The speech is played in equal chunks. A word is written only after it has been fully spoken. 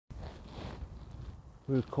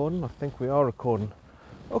We're recording? I think we are recording.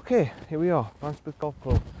 Okay, here we are, Brancepeth Golf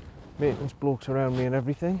Club. Maintenance blokes around me and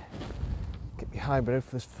everything. Get the hybrid out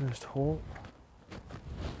for this first hole.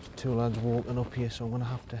 There's two lads walking up here, so I'm going to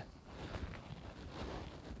have to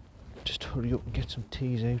just hurry up and get some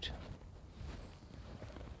tees out.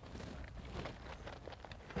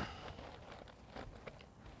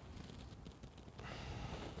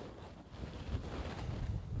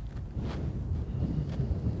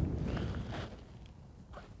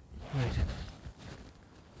 Right.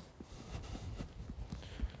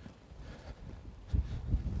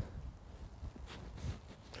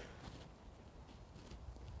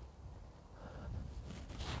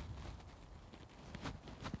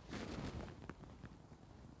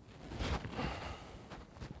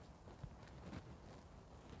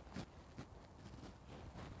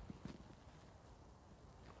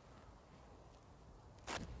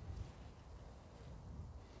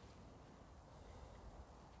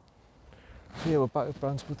 So yeah, we're back at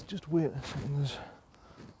Brancepeth, just waiting a second, there's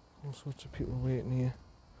all sorts of people waiting here.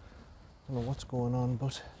 Don't know what's going on,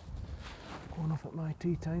 but going off at my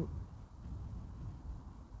tea time.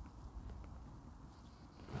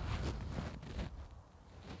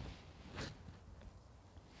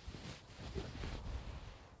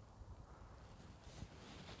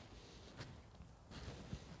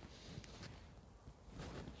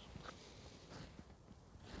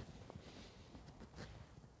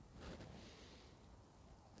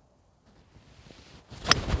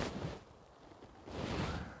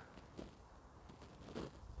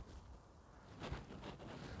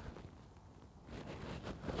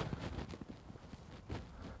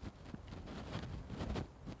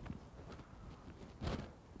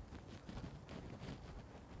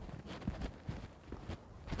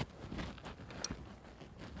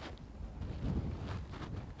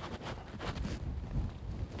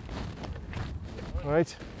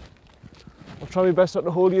 Right, I'll try my best not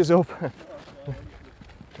to hold you up.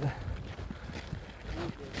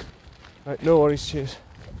 Right, no worries, cheers.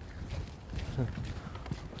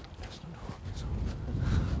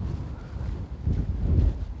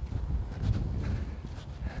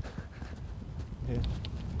 Yeah.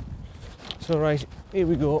 So right, here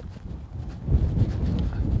we go.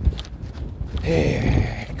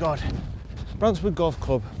 Hey, God. Ravensworth Golf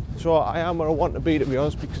Club. So I am where I want to be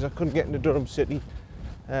honest, because I couldn't get into Durham City.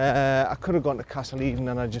 I could have gone to Castle Eden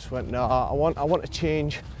and I just went, no, I want to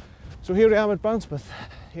change. So here I am at Brancepeth.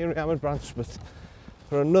 Here I am at Brancepeth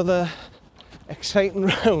for another exciting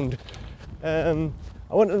round. I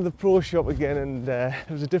went into the pro shop again and it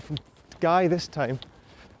was a different guy this time.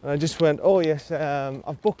 And I just went, oh yes,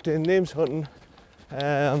 I've booked in, name's Hutton,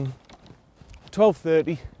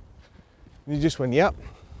 12:30. And he just went, yep.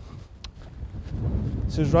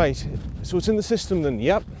 Says, right, so it's in the system then,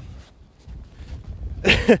 yep.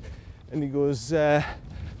 And he goes, and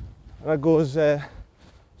I goes,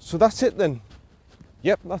 so that's it then?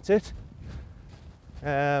 Yep, that's it.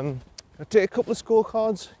 I take a couple of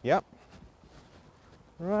scorecards, yep.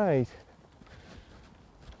 Right.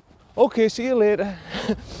 Okay, see you later.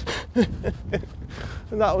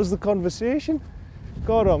 And that was the conversation.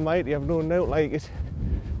 God almighty, I've no doubt like it.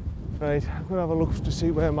 Right, I'm going to have a look to see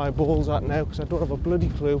where my ball's at now, because I don't have a bloody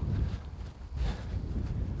clue.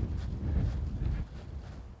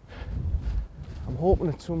 I'm hoping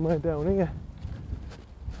it's somewhere down here,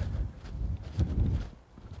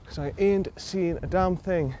 because I ain't seeing a damn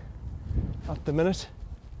thing at the minute.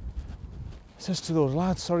 It says to those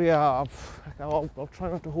lads, sorry, I'll try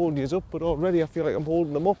not to hold yous up, but already I feel like I'm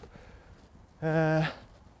holding them up.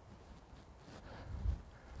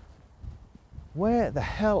 Where the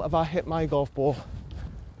hell have I hit my golf ball?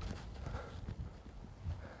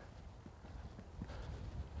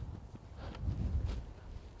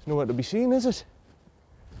 There's nowhere to be seen, is it?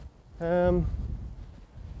 Unless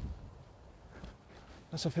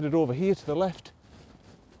I've hit it over here to the left.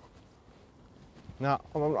 Nah,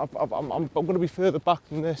 I'm going to be further back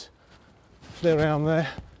than this. There I am there.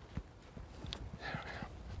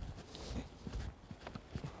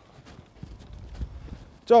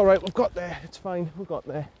 It's all right, we've got there, it's fine, we've got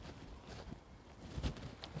there.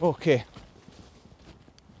 Okay,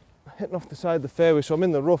 hitting off the side of the fairway, so I'm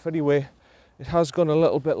in the rough anyway. It has gone a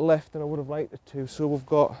little bit left than I would have liked it to, so we've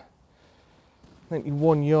got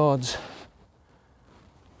 91 yards.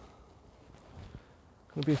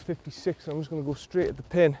 Going to be a 56, and I'm just going to go straight at the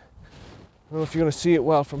pin. I don't know if you're going to see it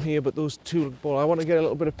well from here, but those two look ball. I want to get a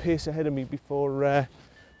little bit of pace ahead of me before,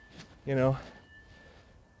 you know,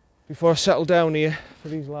 before I settle down here for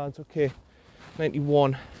these lads. Okay,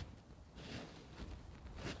 91.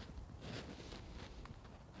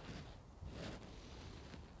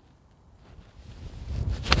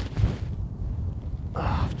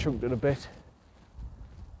 chunked it a bit.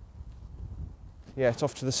 Yeah, it's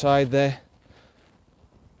off to the side there.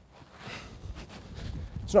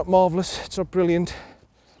 It's not marvellous, it's not brilliant,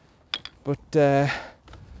 but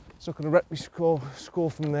it's not going to wreck me score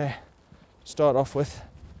from there to start off with.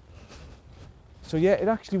 So yeah, it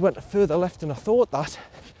actually went further left than I thought that.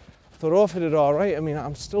 I thought, oh, I've hit it all right. I mean,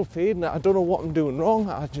 I'm still fading it. I don't know what I'm doing wrong.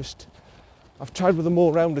 I've tried with a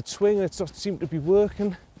more rounded swing and it's not seemed to be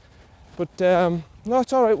working. But no,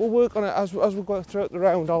 it's all right. We'll work on it as we go throughout the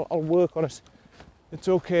round. I'll work on it. It's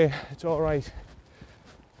okay. It's all right.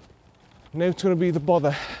 Now it's going to be the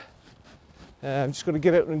bother. I'm just going to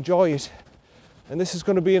get out and enjoy it. And this is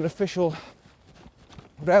going to be an official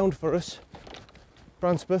round for us,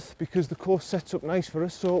 Brancepeth, because the course sets up nice for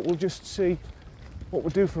us. So we'll just see what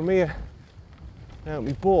we'll do from here. Now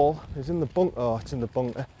my ball is in the bunker. Oh, it's in the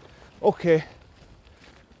bunker. Okay,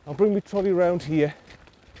 I'll bring my trolley round here.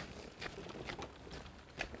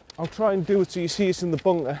 I'll try and do it so you see it's in the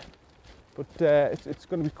bunker, but it's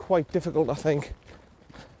going to be quite difficult, I think.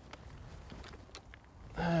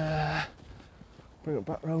 Bring it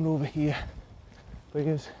back round over here,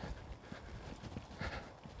 because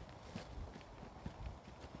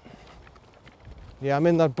yeah, I'm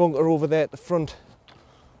in that bunker over there at the front.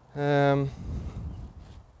 I'm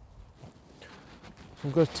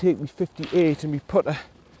going to take me 58 and me putter,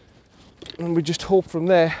 and we just hope from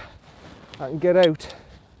there I can get out,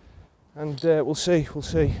 and we'll see.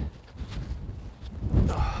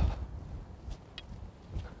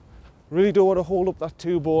 Really don't want to hold up that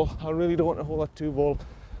 2-ball. I really don't want to hold that 2-ball.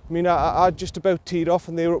 I mean, I just about teed off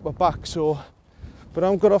and they were up my back, so, but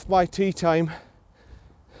I'm got off my tee time.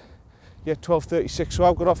 Yeah, 12:36, so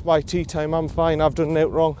I've got off my tee time. I'm fine, I've done it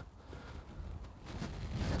out wrong.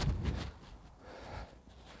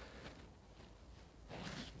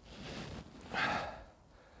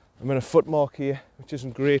 I'm in a foot mark here, which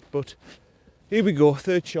isn't great, but here we go,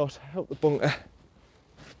 third shot, out the bunker.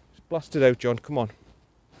 Just blast it out, John, come on.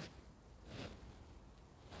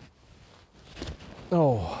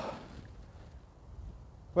 Oh,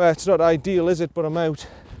 well, it's not ideal, is it? But I'm out.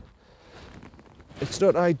 It's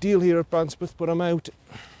not ideal here at Brancepeth, but I'm out.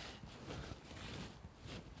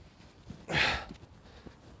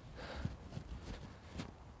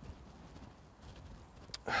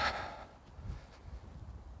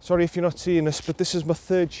 Sorry if you're not seeing this, but this is my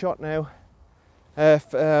third shot now.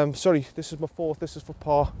 Sorry, this is my fourth. This is for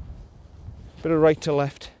par. Bit of right to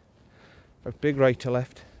left. A big right to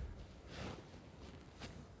left.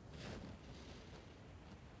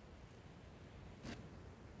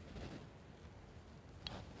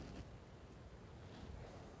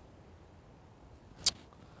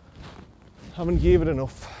 Haven't gave it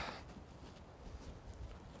enough.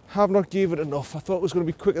 Have not gave it enough. I thought it was going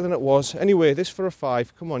to be quicker than it was. Anyway, this for a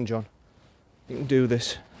 5. Come on, John. You can do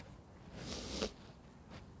this.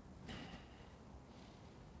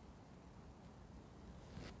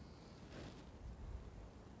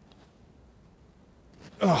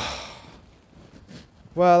 Oh.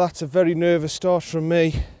 Well, that's a very nervous start from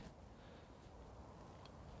me.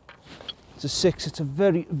 It's a 6. It's a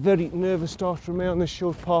very, very nervous start from me on this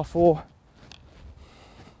short par 4.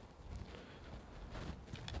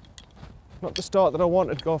 Not the start that I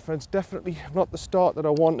wanted, golf friends. Definitely not the start that I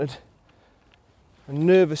wanted. A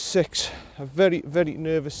nervous 6. A very, very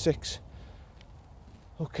nervous 6.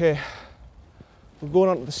 Okay. We're going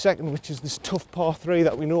on to the second, which is this tough par 3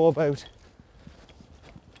 that we know about.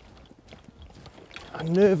 A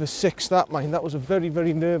nervous 6, that, mind. That was a very,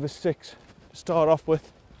 very nervous 6 to start off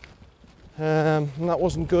with. And that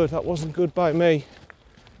wasn't good. That wasn't good by me.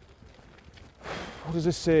 What does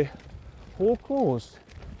this say? Hole closed.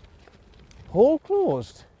 Hole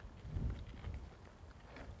closed.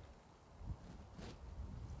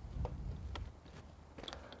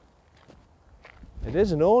 It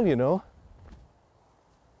is an hole, you know.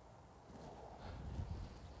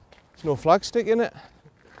 There's no flagstick in it.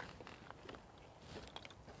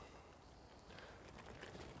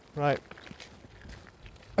 Right.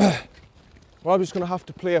 Well, I'm just going to have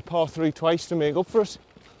to play a par 3 twice to make up for it.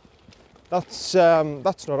 That's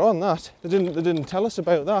not on that. They didn't tell us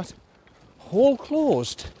about that. Hole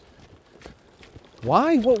closed.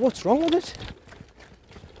 Why? What's wrong with it?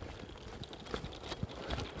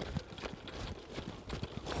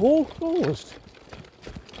 Hole closed.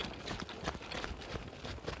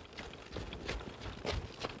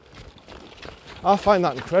 I find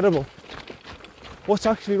that incredible. What's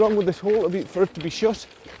actually wrong with this hole for it to be shut?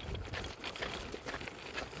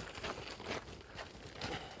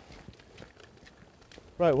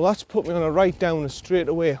 Right, well that's put me on a right down straight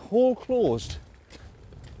away. Hole closed.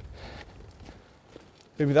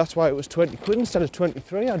 Maybe that's why it was 20 quid instead of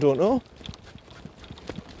 23, I don't know.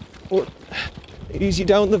 But easy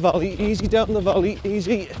down the valley, easy down the valley,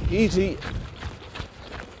 easy, easy.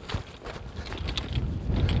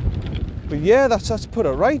 But yeah, that's put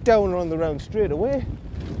a right downer on the round straight away.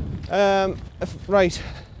 If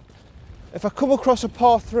I come across a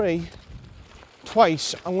par 3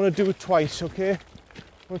 twice, I'm going to do it twice, okay? I'm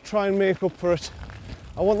going to try and make up for it.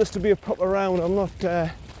 I want this to be a proper round.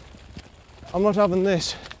 I'm not having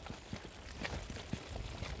this.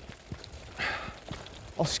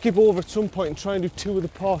 I'll skip over at some point and try and do 2 of the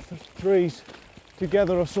par 3s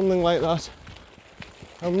together or something like that.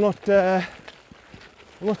 I'm not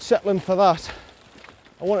settling for that.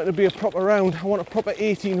 I want it to be a proper round. I want a proper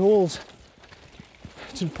 18 holes.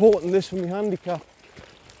 It's important, this, for my handicap.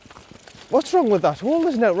 What's wrong with that hole?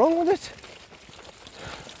 There's nothing wrong with it.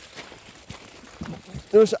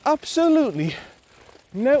 There's absolutely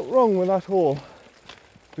nothing wrong with that hole.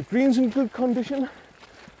 The green's in good condition.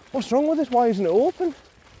 What's wrong with it? Why isn't it open?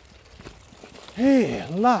 Hey,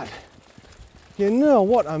 lad, you know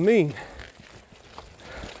what I mean.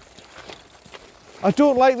 I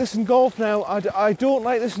don't like this in golf now. I don't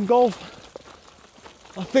like this in golf.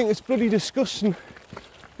 I think it's bloody disgusting.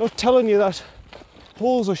 Not telling you that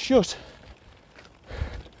holes are shut.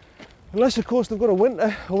 Unless, of course, they've got a winter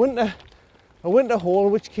hole,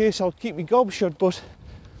 in which case I'll keep my gob shut, but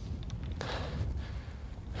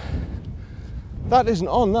that isn't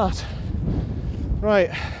on that.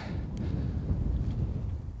 Right.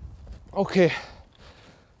 Okay.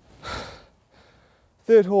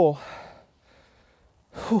 3rd hole.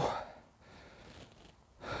 Whew.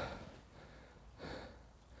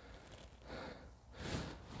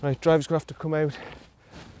 Right, driver's gonna have to come out.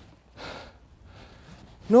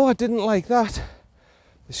 No, I didn't like that.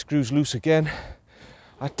 The screw's loose again.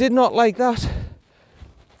 I did not like that.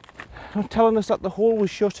 Not telling us that the hole was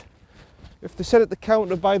shut. If they said at the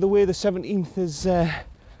counter, by the way, the 17th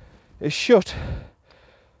is shut,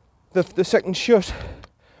 the second shut,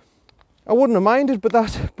 I wouldn't have minded, but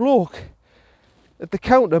that bloke at the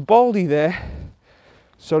counter, Baldy there,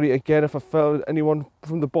 sorry again if I offended anyone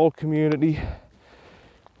from the ball community,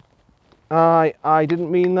 I didn't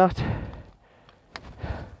mean that.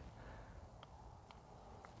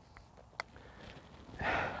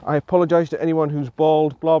 I apologise to anyone who's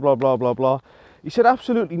bald, blah, blah, blah, blah, blah. He said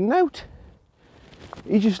absolutely nout.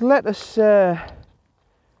 He just let us...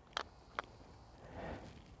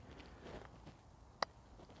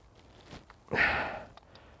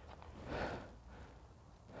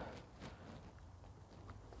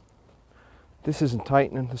 This isn't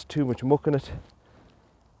tightening, there's too much muck in it.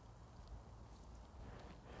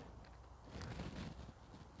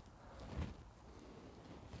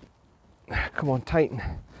 Come on, tighten.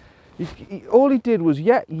 All he did was,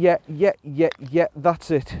 yeah,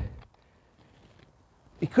 that's it.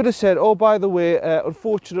 He could have said, oh, by the way,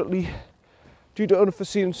 unfortunately, due to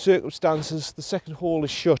unforeseen circumstances, the second hole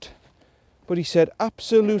is shut. But he said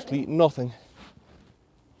absolutely nothing.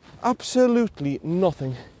 Absolutely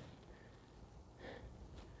nothing.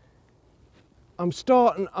 I'm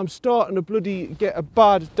starting to bloody get a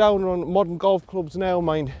bad downer on modern golf clubs now,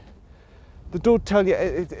 mind. They don't tell you,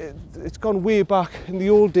 it's gone way back. In the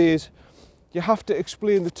old days, you have to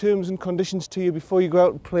explain the terms and conditions to you before you go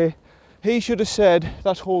out and play. He should have said,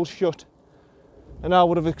 that hole's shut. And I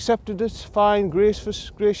would have accepted it, fine,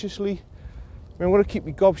 graciously. I mean, I'm going to keep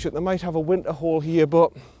my gob shut. They might have a winter hole here,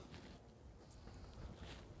 but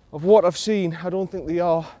of what I've seen, I don't think they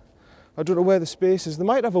are. I don't know where the space is. They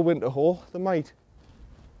might have a winter hole, they might.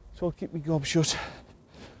 So I'll keep my gob shut.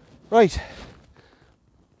 Right.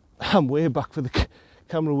 I'm way back for the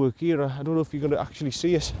camera work era. I don't know if you're going to actually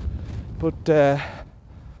see it, but I'll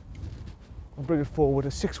bring it forward.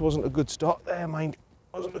 A 6 wasn't a good start there, mind.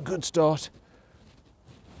 Wasn't a good start.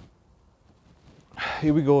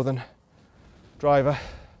 Here we go then. Driver.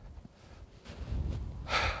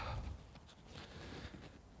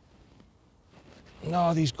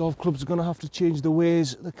 No, these golf clubs are going to have to change the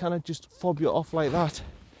ways. They cannot just fob you off like that.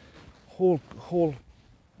 Hole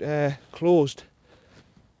closed.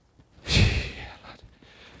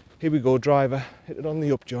 Here we go, driver. Hit it on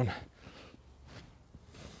the up, John.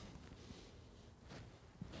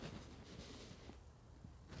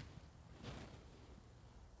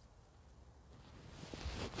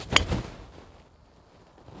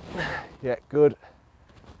 Yeah, good.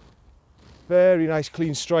 Very nice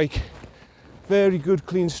clean strike. Very good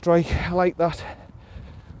clean strike. I like that.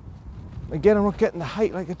 Again, I'm not getting the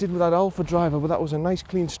height like I did with that Alpha driver, but that was a nice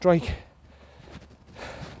clean strike.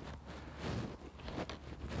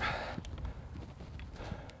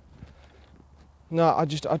 No, I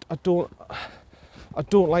don't. I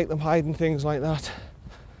don't like them hiding things like that.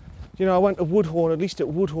 You know, I went to Woodhorn, at least at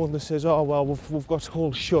Woodhorn they says, oh well, we've got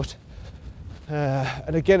holes shut.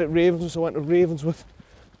 And again at Ravensworth, I went to Ravensworth,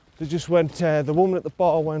 they just went, the woman at the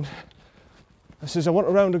bar went, I says, I want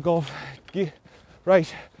a round of golf.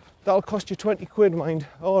 Right, that'll cost you 20 quid, mind.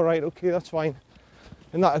 All right, okay, that's fine.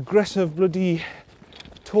 And that aggressive bloody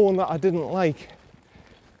tone that I didn't like.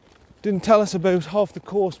 Didn't tell us about half the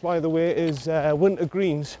course, by the way, is winter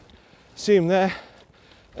greens. Same there.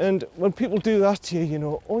 And when people do that to you, you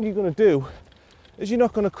know, all you're going to do is you're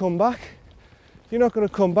not going to come back. You're not going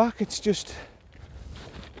to come back. It's just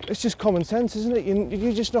common sense, isn't it?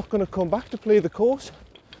 You're just not going to come back to play the course.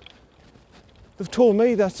 They've told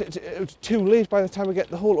me that it's too late by the time I get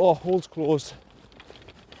the hole. Oh, hole's closed.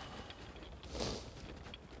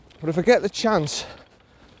 But if I get the chance,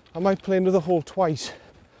 I might play another hole twice.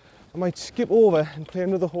 I might skip over and play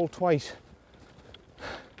another hole twice.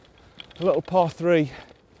 A little par 3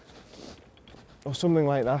 or something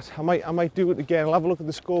like that. I might do it again. I'll have a look at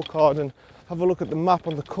the scorecard and have a look at the map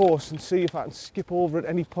on the course and see if I can skip over at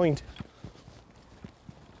any point.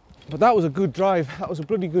 But that was a good drive. That was a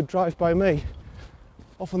bloody good drive by me.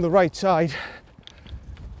 Off on the right side,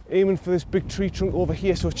 aiming for this big tree trunk over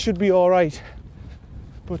here, so it should be all right.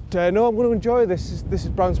 But no, I'm going to enjoy this. This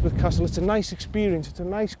is Brancepeth Castle. It's a nice experience. It's a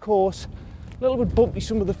nice course. A little bit bumpy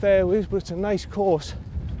some of the fairways, but it's a nice course.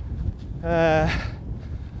 So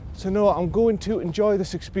no, I'm going to enjoy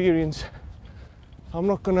this experience. I'm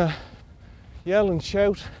not going to yell and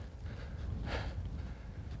shout.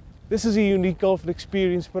 This is a unique golfing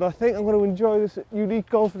experience, but I think I'm going to enjoy this unique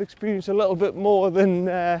golfing experience a little bit more than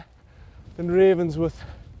Ravensworth.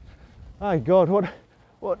 My God,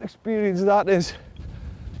 what experience that is.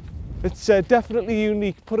 It's definitely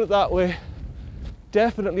unique, put it that way.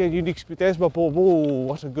 Definitely a unique experience. There's my ball. Whoa,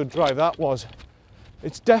 what a good drive that was.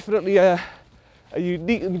 It's definitely a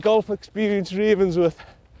unique golf experience, Ravensworth.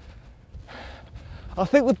 I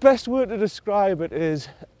think the best word to describe it is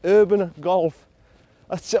urban golf.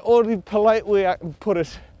 That's the only polite way I can put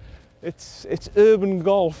it. It's urban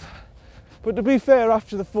golf. But to be fair,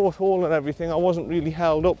 after the 4th hole and everything, I wasn't really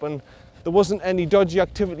held up and there wasn't any dodgy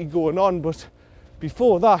activity going on. But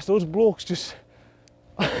before that, those blokes just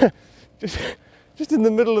in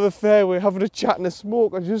the middle of the fairway having a chat and a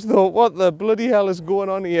smoke. I just thought, what the bloody hell is going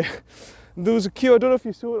on here? And there was a queue. I don't know if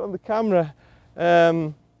you saw it on the camera.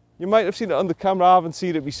 You might have seen it on the camera. I haven't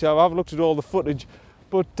seen it myself. I haven't looked at all the footage.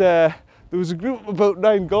 But there was a group of about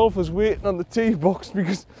 9 golfers waiting on the tee box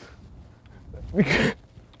because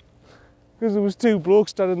there was 2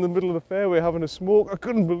 blokes standing in the middle of the fairway having a smoke. I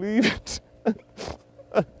couldn't believe it.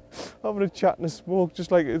 Having a chat and a smoke, just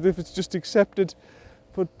like as if it's just accepted.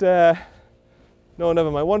 But no, never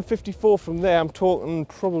mind. 154 from there. I'm talking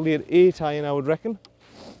probably at 8 iron, I would reckon.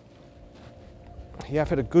 Yeah, I've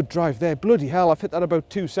had a good drive there. Bloody hell, I've hit that about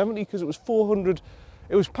 270 because it was 400.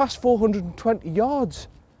 It was past 420 yards.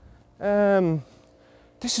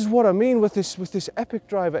 This is what I mean with this epic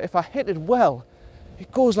driver. If I hit it well,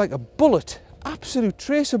 it goes like a bullet, absolute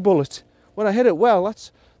tracer bullet. When I hit it well,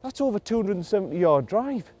 that's over 270 yard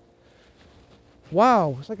drive.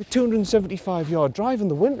 Wow, it's like a 275 yard drive in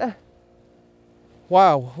the winter.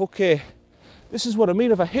 Wow, okay. This is what I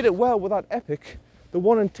mean. If I hit it well with that epic, the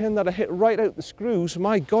 1 in 10 that I hit right out the screws,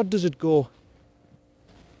 my God, does it go.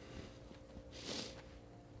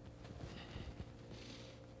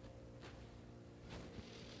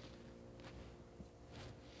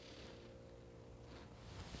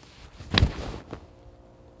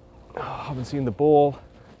 Oh, I haven't seen the ball.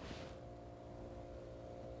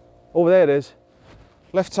 Oh, there it is.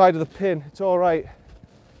 Left side of the pin. It's all right.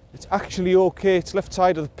 It's actually okay. It's left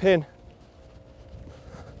side of the pin.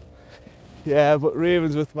 Yeah, but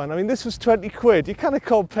Ravensworth, man. I mean, this was 20 quid. You can't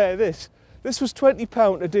compare this. This was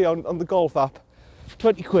 £20 a day on the golf app.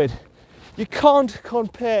 20 quid. You can't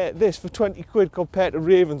compare this for 20 quid compared to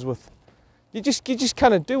Ravensworth. You just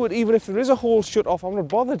cannot do it, even if there is a hole shut off. I'm not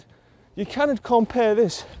bothered. You cannot compare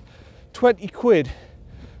this 20 quid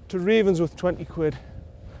to Ravensworth 20 quid.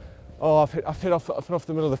 Oh, I've hit off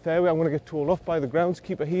the middle of the fairway. I'm going to get told off by the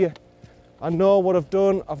groundskeeper here. I know what I've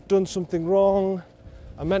done. I've done something wrong.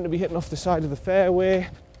 I'm meant to be hitting off the side of the fairway.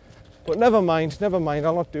 But never mind,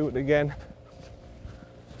 I'll not do it again.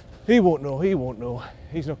 He won't know.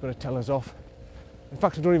 He's not going to tell us off. In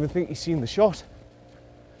fact, I don't even think he's seen the shot.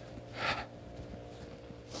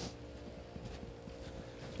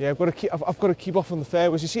 Yeah, I've got to keep off on the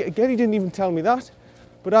fairways. You see, again, he didn't even tell me that.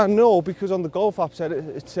 But I know because on the golf app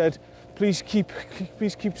it said, please keep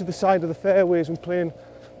to the side of the fairways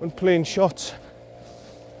when playing shots.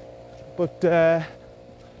 But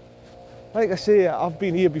like I say, I've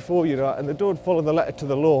been here before, you know, and they don't follow the letter to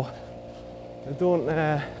the law. They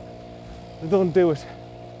don't do it.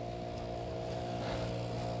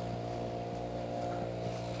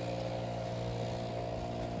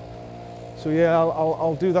 So yeah,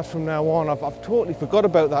 I'll do that from now on. I've totally forgot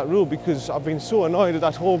about that rule because I've been so annoyed at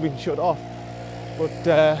that hole being shut off. But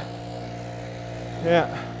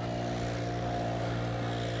yeah.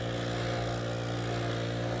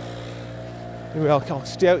 Anyway, I'll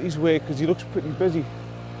stay out his way because he looks pretty busy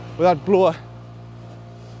with that blower.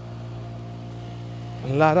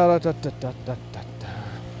 La da da da da da da da.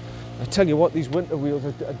 I tell you what, these winter wheels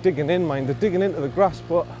are digging in, mind. They're digging into the grass,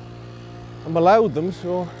 but I'm allowed them,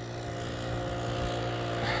 so.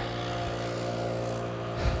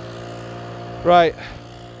 Right,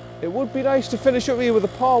 it would be nice to finish up here with a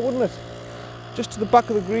par, wouldn't it? Just to the back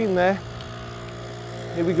of the green there.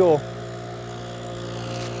 Here we go.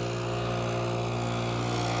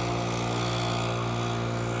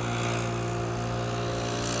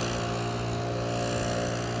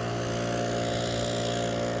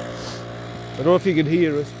 I don't know if you can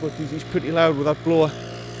hear us, but he's pretty loud with that blower.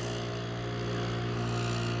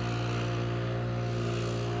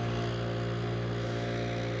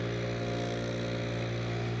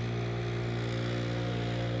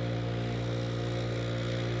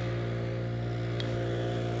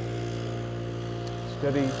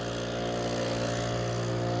 Steady.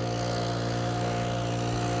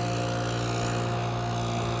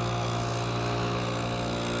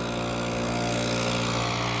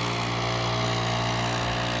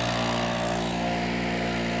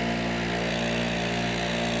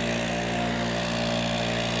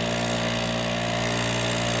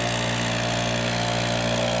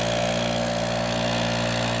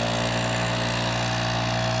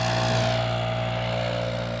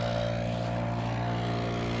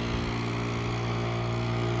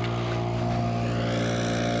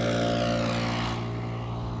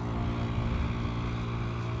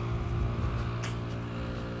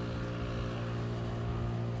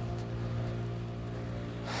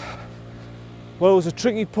 Well, it was a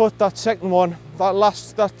tricky putt, that second one.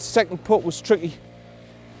 That second putt was tricky.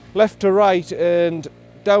 Left to right and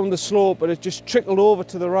down the slope, but it just trickled over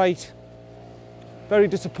to the right. Very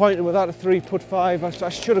disappointed with that, a 3-putt 5. I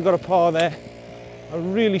should have got a par there. I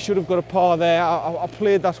really should have got a par there. I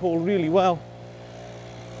played that hole really well.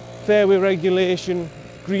 Fairway regulation,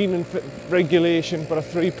 green and regulation, but I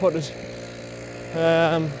 3-putted.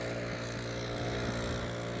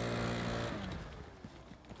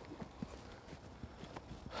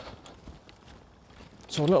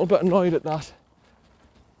 So a little bit annoyed at that.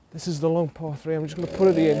 This is the long par 3. I'm just going to put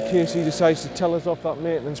it here in case he decides to tell us off, that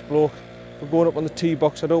maintenance bloke, for going up on the tee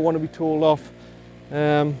box. I don't want to be told off.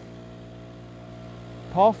 The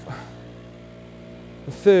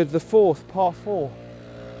fourth, par 4.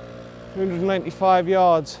 295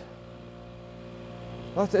 yards.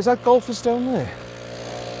 Is that golfers down there?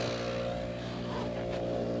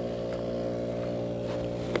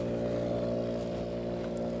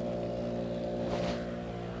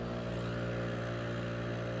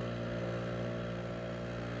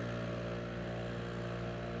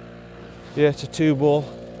 Yeah, it's a 2-ball.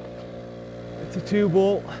 It's a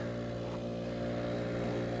 2-ball.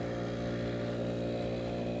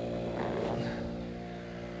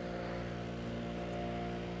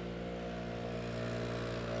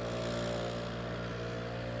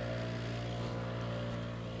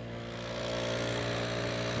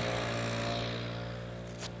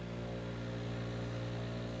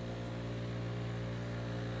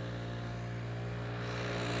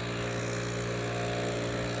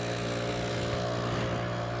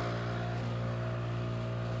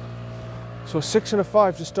 So a 6 and a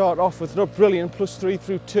 5 to start off with, not brilliant, +3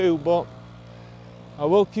 through 2, but I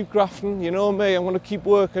will keep grafting. You know me, I'm going to keep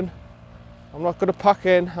working. I'm not going to pack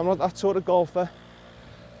in, I'm not that sort of golfer.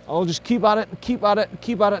 I'll just keep at it and keep at it and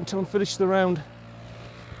keep at it until I'm finished the round.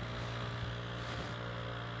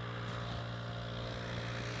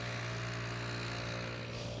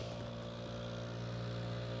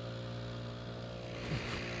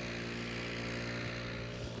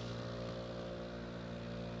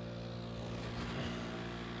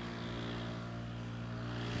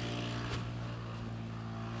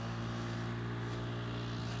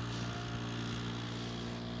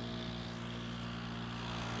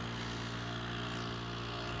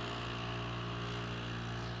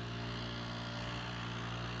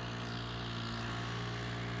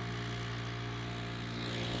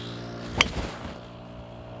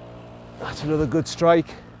 That's another good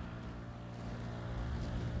strike.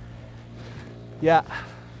 Yeah,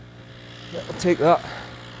 I'll take that.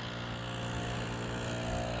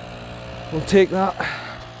 We'll take that.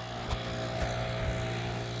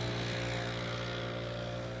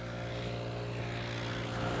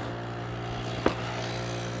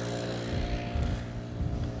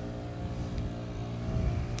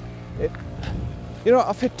 You know,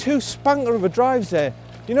 I've hit 2 spanker of a drives there.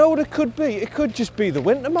 You know what it could be? It could just be the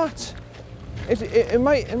winter mats. It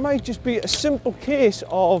might just be a simple case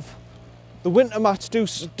of the winter mats do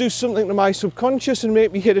something to my subconscious and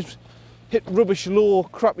make me hit rubbish low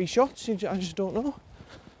crappy shots. I just don't know.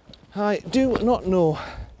 I do not know.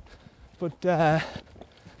 But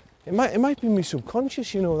it might be my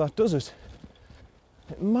subconscious, you know, that does it.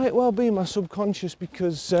 It might well be my subconscious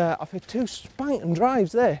because I've hit 2 spanking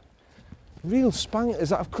drives there. Real spankers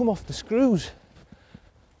that have come off the screws.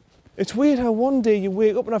 It's weird how one day you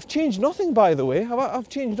wake up, and I've changed nothing, by the way. I've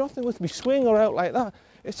changed nothing with me swing or out like that.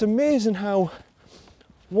 It's amazing how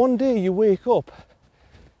one day you wake up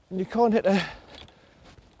and you can't hit a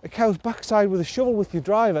cow's backside with a shovel with your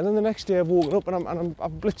driver, and then the next day I've woken up and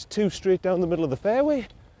I've blitzed 2 straight down the middle of the fairway.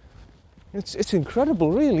 It's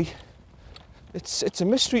incredible, really. It's a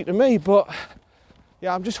mystery to me, but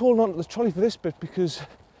yeah, I'm just holding on to the trolley for this bit because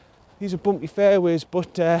these are bumpy fairways,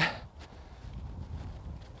 but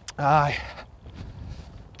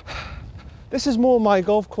this is more my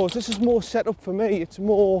golf course. This is more set up for me. It's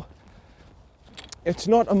not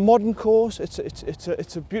a modern course.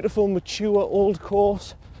 It's a beautiful, mature, old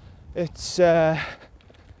course. It's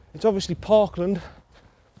obviously parkland,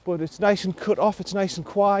 but it's nice and cut off. It's nice and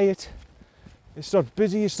quiet. It's not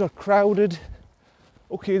busy. It's not crowded.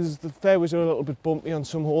 Okay, the fairways are a little bit bumpy on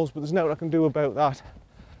some holes, but there's nothing I can do about that.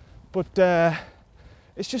 But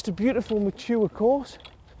it's just a beautiful, mature course.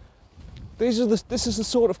 This is the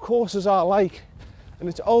sort of courses I like, and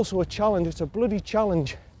it's also a challenge. It's a bloody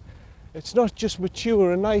challenge. It's not just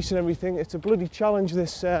mature and nice and everything. It's a bloody challenge,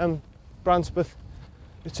 this Brancepeth.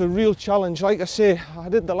 It's a real challenge. Like I say, I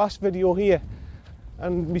did the last video here,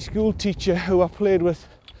 and my school teacher who I played with,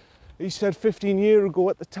 he said 15 years ago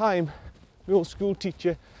at the time, my old school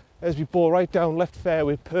teacher, as we ball right down left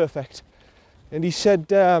fairway, perfect. And he said,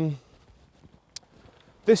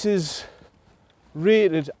 this is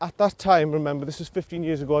rated at that time, remember this is 15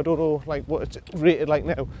 years ago, I don't know like what it's rated like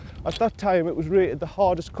now. At that time it was rated the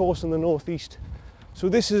hardest course in the northeast. So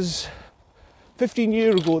this is 15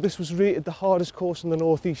 years ago, this was rated the hardest course in the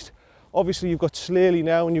northeast. Obviously you've got Slaley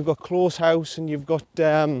now, and you've got Close House, and you've got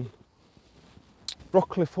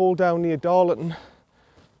Rockcliffe Hole down near Darlington.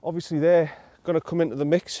 Obviously they're going to come into the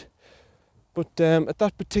mix, but at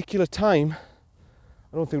that particular time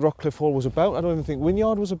I don't think Rockcliffe Hole was about. I don't even think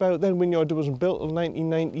Wynyard was about then. Wynyard wasn't built until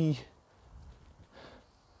 1990. I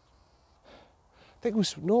think it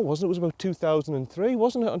was, no it wasn't, it was about 2003,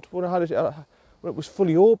 wasn't it? When I had it, when it was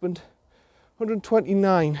fully opened.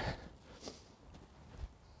 129.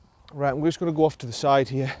 Right, I'm just going to go off to the side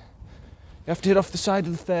here. You have to hit off the side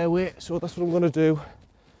of the fairway, so that's what I'm going to do.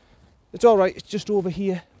 It's alright, it's just over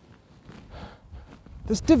here.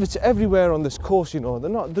 There's divots everywhere on this course, you know.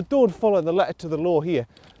 They don't follow the letter to the law here.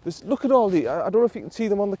 Look at all the, I don't know if you can see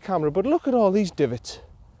them on the camera, but look at all these divots.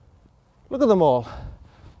 Look at them all.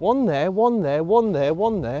 One there, one there, one there,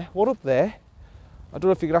 one there, one up there. I don't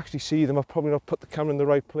know if you can actually see them. I've probably not put the camera in the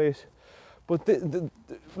right place. But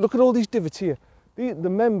look at all these divots here. The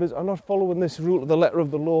members are not following this rule to the letter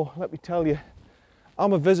of the law, let me tell you.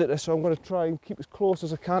 I'm a visitor, so I'm going to try and keep as close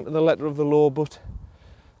as I can to the letter of the law, but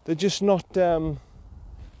they're just not... they're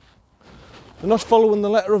not following the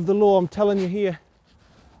letter of the law, I'm telling you here.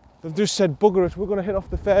 They've just said, bugger it, we're going to hit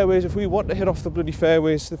off the fairways if we want to hit off the bloody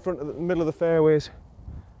fairways, the front of the middle of the fairways.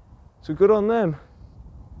 So good on them.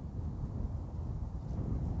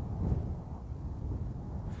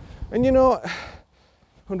 And you know,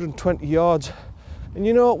 120 yards. And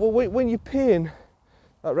you know, when you're paying,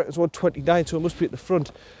 that record's 129, so it must be at the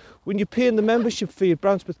front. When you're paying the membership fee at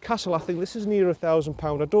Brancepeth Castle, I think this is near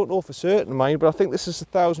 £1,000. I don't know for certain, mind, but I think this is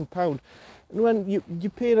 £1,000. And when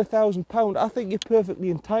you're paying £1,000, I think you're perfectly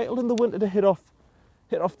entitled in the winter to hit off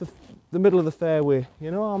the middle of the fairway.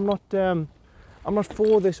 You know, I'm not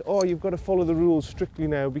for this. Oh, you've got to follow the rules strictly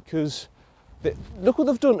now because look what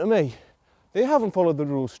they've done to me. They haven't followed the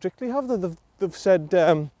rules strictly, have they? They've said,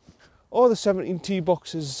 oh, the 17 tee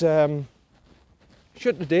box is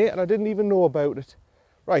shut today, and I didn't even know about it.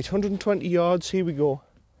 Right, 120 yards. Here we go.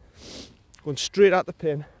 Going straight at the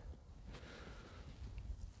pin.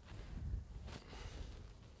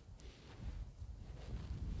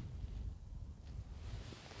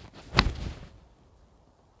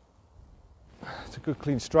 It's a good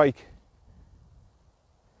clean strike.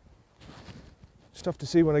 Just have to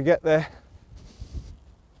see when I get there.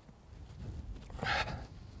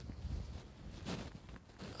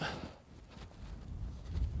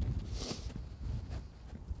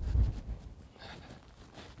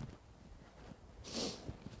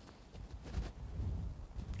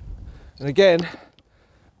 And again,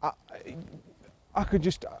 I could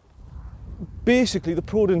just, basically the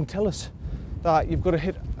pro didn't tell us that you've got to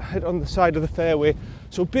hit on the side of the fairway.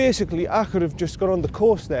 So basically I could have just got on the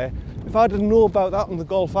course there. If I didn't know about that on the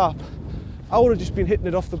golf app, I would have just been hitting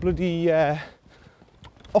it off the bloody,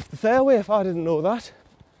 off the fairway if I didn't know that.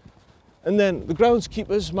 And then the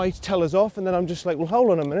groundskeepers might tell us off, and then I'm just like, well,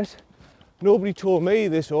 hold on a minute. Nobody told me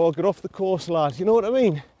this, or get off the course, lad. You know what I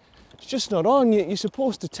mean? It's just not on. You're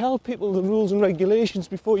supposed to tell people the rules and regulations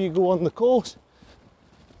before you go on the course.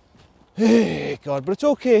 Hey, God, but it's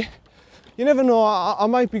okay. You never know, I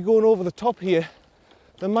might be going over the top here.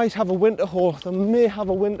 They might have a winter hole. They may have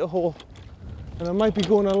a winter hole. And I might be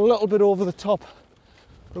going a little bit over the top.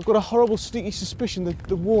 I've got a horrible sneaky suspicion that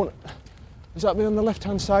they won't. Is that me on the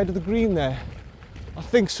left-hand side of the green there? I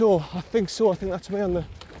think so. I think that's me on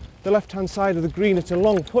the left-hand side of the green. It's a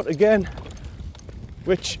long putt again,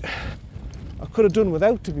 which I could have done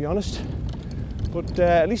without, to be honest. But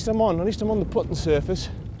at least I'm on the putting surface.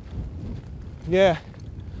 Yeah,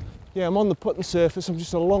 I'm on the putting surface. I'm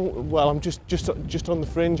just I'm just on the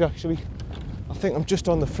fringe, actually. I think I'm just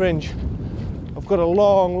on the fringe. I've got a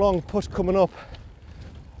long putt coming up,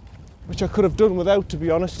 which I could have done without, to be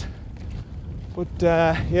honest. But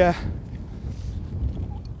yeah,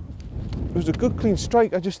 it was a good clean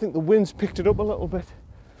strike. I just think the wind's picked it up a little bit.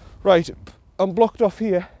 Right, I'm blocked off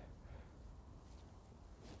here.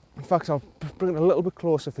 In fact, I'll bring it a little bit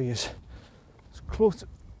closer for you. It's close.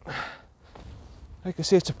 Like I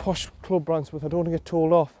say, it's a posh club, Brancepeth. I don't want to get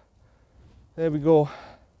told off. There we go.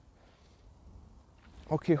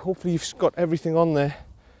 Okay, hopefully you've got everything on there.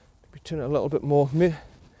 Maybe turn it a little bit more.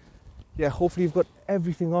 Yeah, hopefully you've got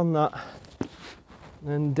everything on that.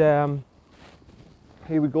 And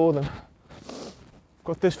here we go then.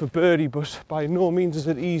 Got this for birdie, but by no means is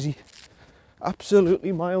it easy.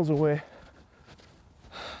 Absolutely miles away.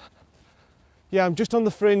 Yeah, I'm just on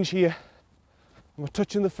the fringe here. Am I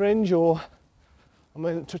touching the fringe, or am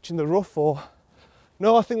I touching the rough? Or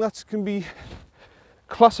no, I think that can be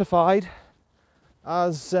classified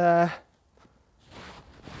as it's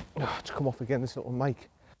come off again, this little mic.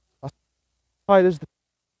 Is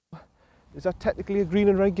that technically a green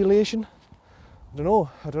in regulation? I don't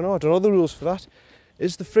know the rules for that.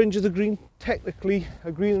 Is the fringe of the green technically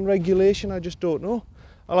a green in regulation? I just don't know.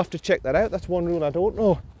 I'll have to check that out. That's one rule I don't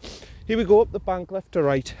know. Here we go, up the bank, left to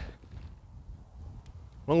right.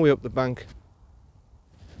 Long way up the bank.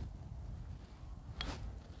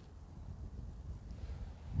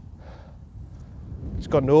 It's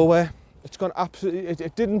gone nowhere. It's gone absolutely,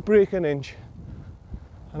 it didn't break an inch.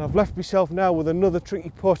 And I've left myself now with another tricky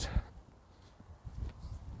putt.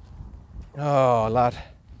 Oh, lad.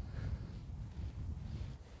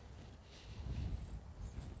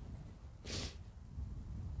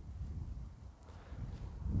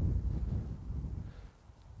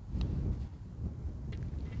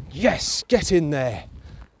 Yes, get in there.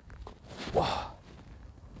 Whoa.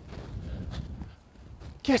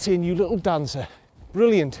 Get in, you little dancer.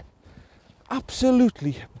 Brilliant.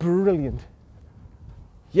 Absolutely brilliant.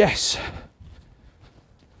 Yes.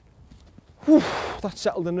 Whew, that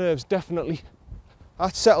settled the nerves, definitely.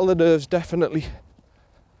 That settled the nerves, definitely.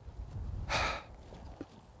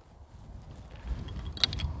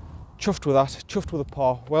 Chuffed with that, chuffed with a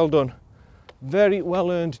par. Well done. Very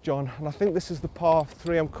well earned, John. And I think this is the par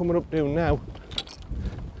 3 I'm coming up to now.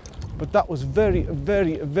 But that was very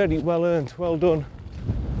well earned. Well done.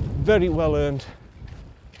 Very well earned.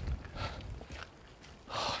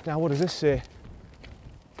 Now, what does this say?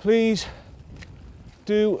 Please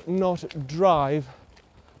do not drive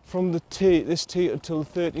from the tee, this tee, until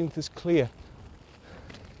the 13th is clear.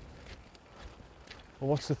 Well,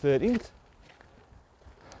 what's the 13th?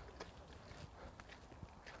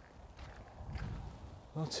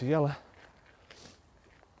 That's a yellow.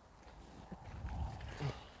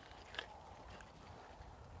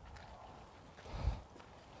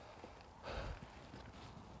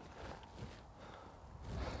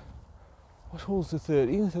 What hole's the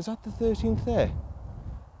 13th? Is that the 13th there?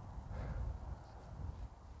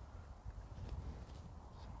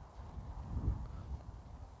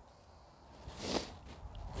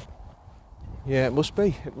 Yeah, it must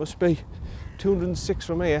be. It must be. 206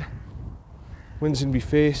 from here. Wind's in my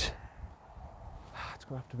face. It's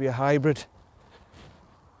going to have to be a hybrid.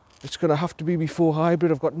 It's going to have to be before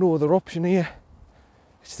hybrid. I've got no other option here.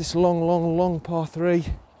 It's this long par 3.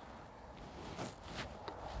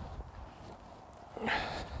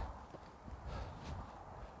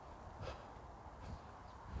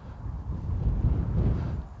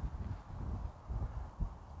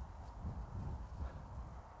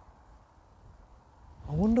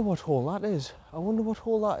 I wonder wonder what hole that is. I wonder what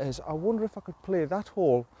hole that is. I wonder if I could play that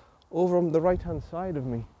hole over on the right hand side of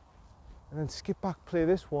me and then skip back, play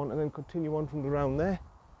this one and then continue on from the round there.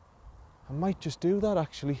 I might just do that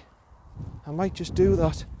actually. I might just do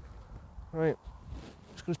that. Right,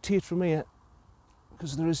 I'm just going to tee it from here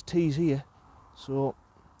because there is tees here, so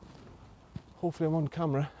hopefully I'm on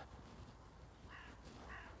camera.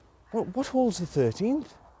 What hole's the 13th?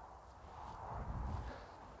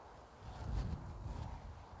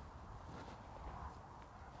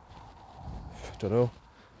 Don't know.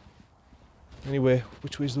 Anyway,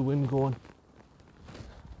 which way's the wind going?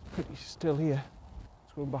 Pretty still here.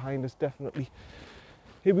 It's going behind us definitely.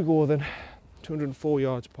 Here we go then. 204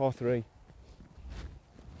 yards, par 3.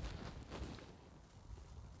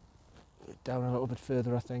 Down a little bit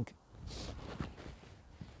further, I think.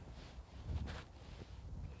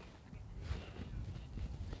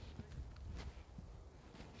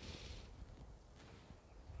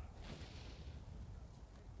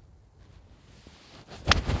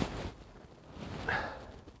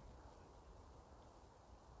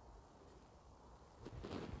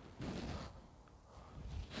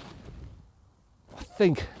 I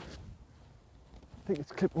think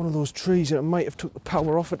it's clipped one of those trees and it might have took the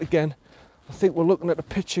power off it again. I think we're looking at a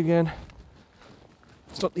pitch again.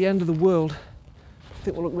 It's not the end of the world. I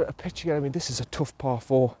think we're looking at a pitch again. I mean, this is a tough par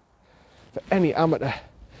 4 for any amateur.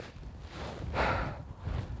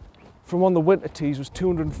 From on the winter tees was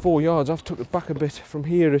 204 yards. I've took it back a bit. From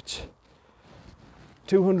here it's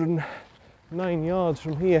 209 yards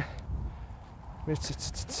from here.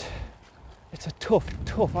 It's a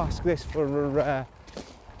tough ask this for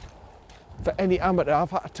any amateur.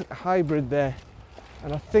 I took a hybrid there,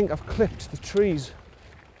 and I think I've clipped the trees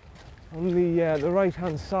on the right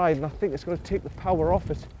hand side, and I think it's going to take the power off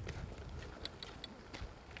it.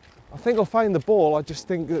 I think I'll find the ball. I just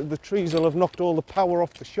think that the trees will have knocked all the power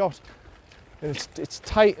off the shot, and it's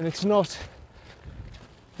tight and it's not.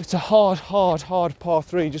 It's a hard par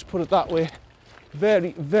 3. Just put it that way.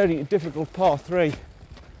 Very difficult par 3.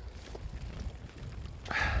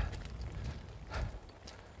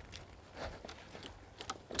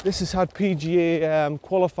 This has had PGA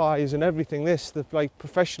qualifiers and everything. The like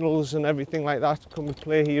professionals and everything like that come and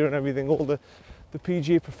play here and everything. All the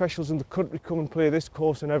PGA professionals in the country come and play this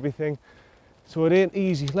course and everything. So it ain't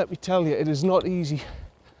easy. Let me tell you, it is not easy.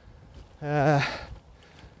 And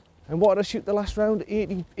what did I shoot the last round?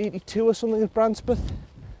 82 or something at Brancepeth.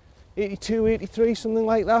 82, 83, something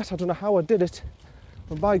like that. I don't know how I did it.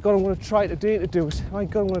 But by God, I'm going to try today to do it. By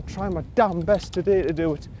God, I'm going to try my damn best today to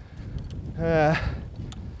do it.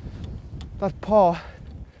 That par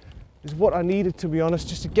is what I needed, to be honest,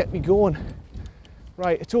 just to get me going.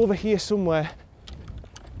 Right, it's over here somewhere.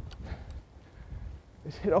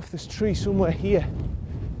 It's hit off this tree somewhere here.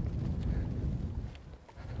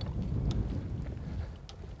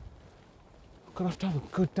 I'm gonna have to have a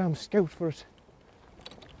good damn scout for it.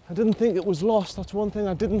 I didn't think it was lost, that's one thing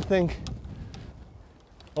I didn't think.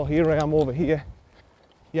 Oh, here I am over here.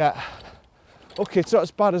 Yeah. Okay, it's not as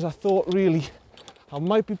bad as I thought, really. I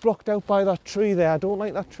might be blocked out by that tree there. I don't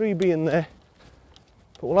like that tree being there.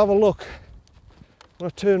 But we'll have a look when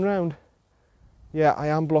I turn round. Yeah, I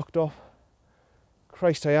am blocked off.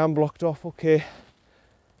 Christ, I am blocked off. Okay.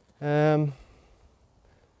 I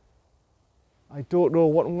don't know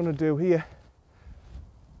what I'm going to do here.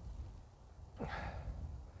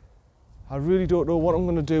 I really don't know what I'm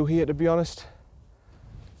going to do here, to be honest.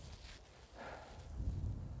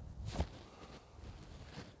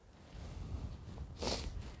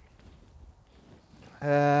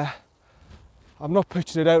 I'm not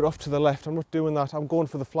pitching it out off to the left. I'm not doing that. I'm going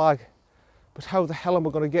for the flag. But how the hell am I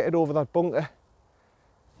going to get it over that bunker?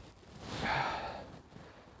 I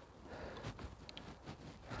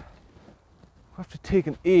have to take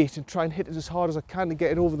an 8 and try and hit it as hard as I can to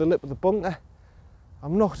get it over the lip of the bunker.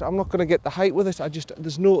 I'm not going to get the height with it.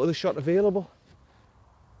 There's no other shot available.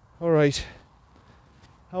 All right.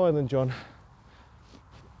 How are then, John?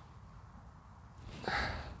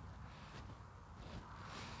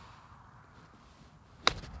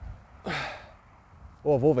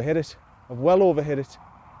 Oh, I've overhit it. I've well overhit it.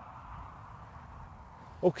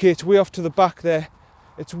 Okay, it's way off to the back there.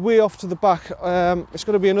 It's way off to the back. It's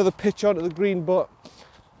going to be another pitch onto the green, but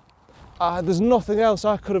there's nothing else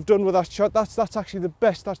I could have done with that shot. That's actually the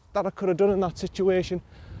best that I could have done in that situation.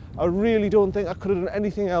 I really don't think I could have done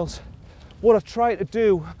anything else. What I tried to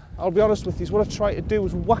do, I'll be honest with you, what I tried to do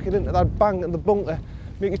was whack it into that bank in the bunker,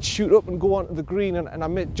 make it shoot up and go onto the green, and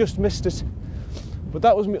I just missed it. But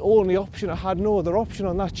that was my only option. I had no other option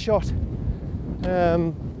on that shot.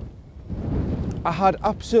 I had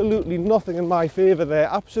absolutely nothing in my favour there,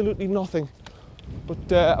 absolutely nothing.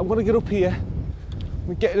 But I'm going to get up here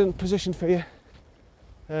and get it in position for you.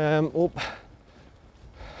 It's the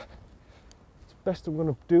best I'm going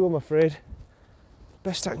to do, I'm afraid.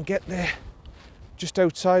 Best I can get there, just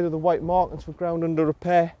outside of the white markings for ground under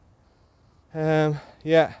repair.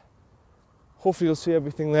 Yeah, hopefully you'll see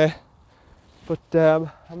everything there. But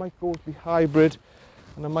I might go with the hybrid,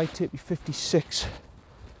 and I might take the 56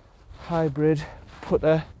 hybrid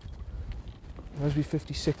putter. Where's the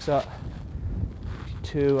 56 at?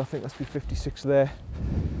 52, I think that's the 56 there.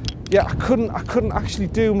 Yeah, I couldn't actually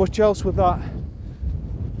do much else with that.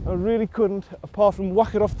 I really couldn't, apart from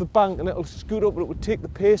whack it off the bank and it'll scoot up and it would take the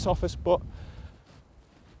pace off us, but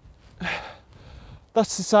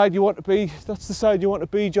that's the side you want to be. That's the side you want to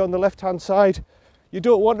be, John, the left-hand side. You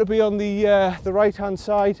don't want to be on the right-hand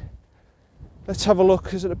side. Let's have a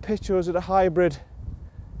look. Is it a pitch or is it a hybrid?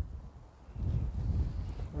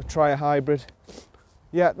 I'll try a hybrid.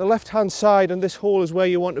 Yeah, the left-hand side and this hole is where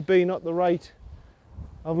you want to be, not the right.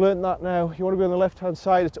 I've learned that now. You want to be on the left-hand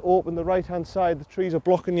side, it's open. The right-hand side, the trees are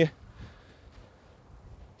blocking you.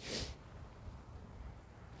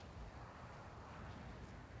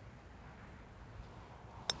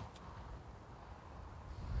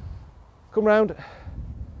 Come round.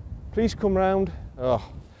 Please come round.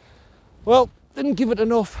 Oh. Well, didn't give it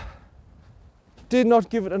enough. Did not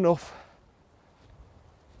give it enough.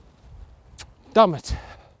 Damn it.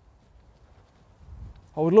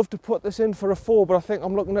 I would love to put this in for a 4, but I think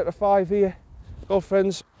I'm looking at a 5 here. Golf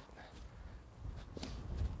friends,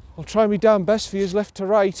 I'll try my damn best for you, left to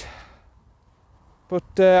right.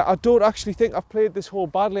 But I don't actually think I've played this hole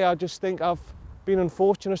badly. I just think I've been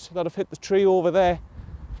unfortunate that I've hit the tree over there,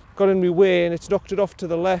 got in my way, and it's knocked it off to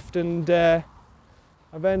the left, and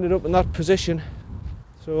I've ended up in that position.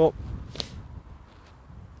 So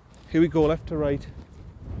here we go, left to right.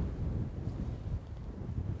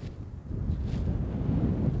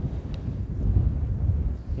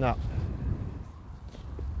 No.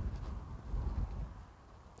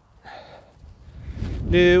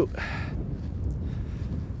 No.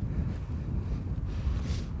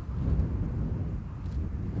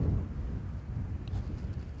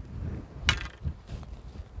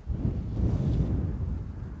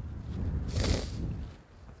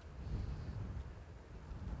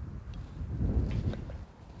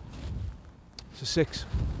 It's a 6.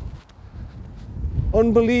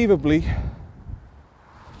 Unbelievably,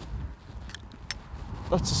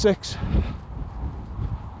 that's a 6.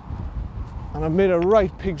 And I've made a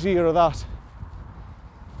right pig's ear of that.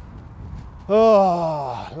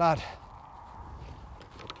 Oh, lad.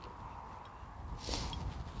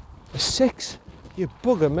 A 6? You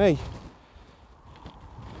bugger me.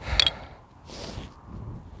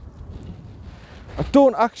 I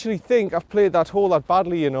don't actually think I've played that hole that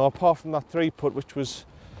badly, you know, apart from that 3-putt, which was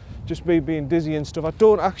just me being dizzy and stuff. I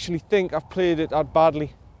don't actually think I've played it that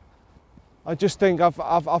badly. I just think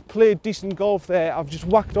I've played decent golf there. I've just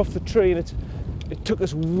whacked off the tree, and it took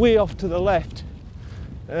us way off to the left,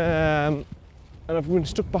 and I've been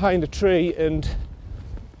stuck behind a tree. And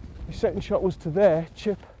the second shot was to there,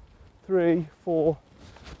 chip 3, 4.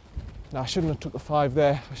 No, I shouldn't have took a 5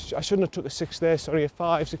 there. I shouldn't have took a 6 there. Sorry, a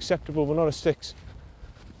 5's acceptable, but not a 6.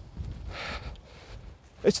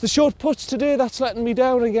 It's the short putts today that's letting me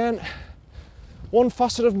down again. One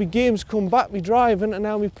facet of my game's come back, me driving, and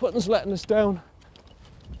now my putting's letting us down.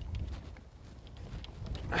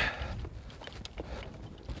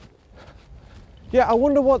 Yeah, I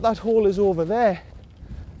wonder what that hole is over there.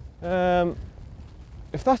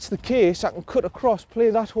 If that's the case, I can cut across, play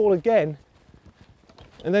that hole again,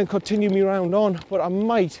 and then continue me round on. But I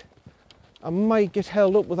might get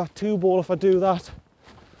held up with that 2-ball if I do that.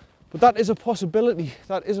 But that is a possibility.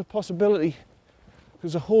 That is a possibility.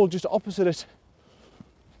 There's a hole just opposite it.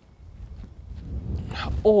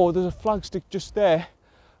 Or there's a flagstick just there,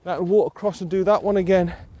 and I can walk across and do that one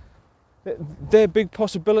again. They're big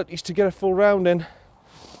possibilities to get a full round in.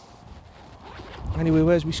 Anyway,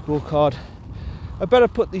 where's my scorecard? I better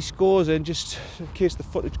put these scores in just in case the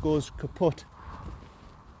footage goes kaput.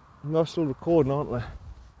 I'm still recording, aren't we?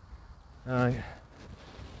 Alright.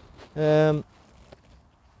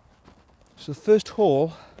 So the first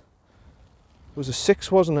hole was a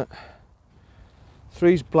 6, wasn't it?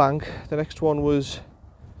 3's blank. The next one was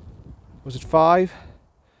it 5?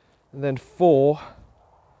 And then 4.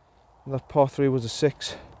 And that par 3 was a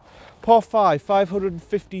 6. Par 5,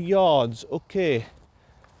 550 yards. Okay.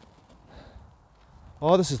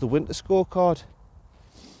 Oh, this is the winter scorecard.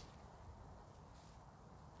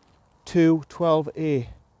 2, 12A.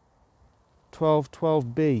 12,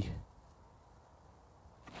 12B.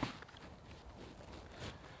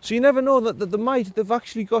 So you never know that they've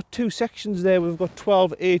actually got two sections there. We've got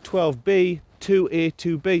 12A, 12B, 2A,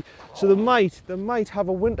 2B. So they might have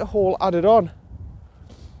a winter hole added on.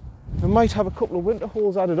 They might have a couple of winter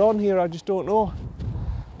holes added on here, I just don't know.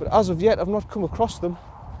 But as of yet, I've not come across them.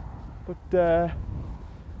 But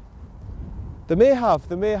they may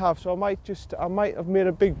have. So I might have made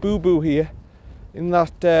a big boo-boo here in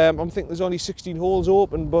that I'm thinking there's only 16 holes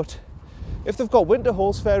open, but if they've got winter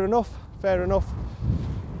holes, fair enough.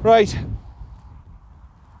 Right.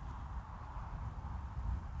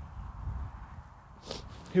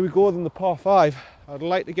 Here we go then, the par 5. I'd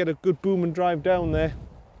like to get a good boom and drive down there.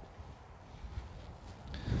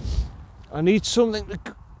 I need something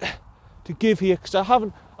to give here, because I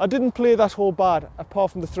didn't play that hole bad apart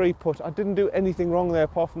from the 3-putt. I didn't do anything wrong there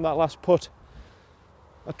apart from that last putt.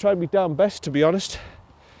 I tried my damn best, to be honest.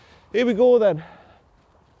 Here we go then.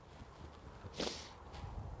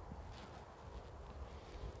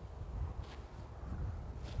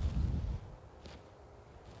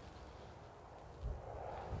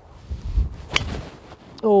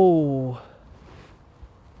 Oh,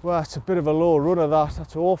 well, that's a bit of a low runner,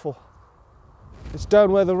 that's awful. It's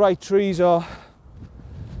down where the right trees are.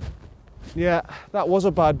 Yeah, that was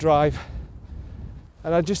a bad drive.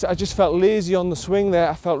 And I just felt lazy on the swing there.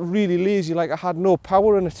 I felt really lazy, like I had no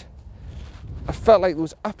power in it. I felt like there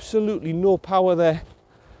was absolutely no power there.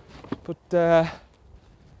 But,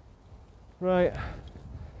 right.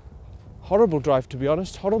 Horrible drive, to be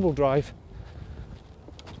honest, horrible drive.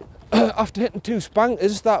 After hitting 2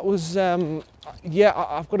 spankers, that was, yeah,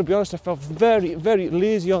 I've got to be honest, I felt very, very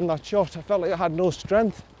lazy on that shot. I felt like I had no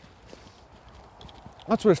strength.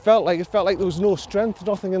 That's what it felt like. It felt like there was no strength,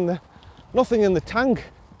 nothing in the tank.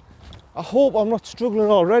 I hope I'm not struggling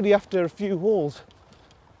already after a few holes,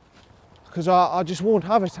 because I just won't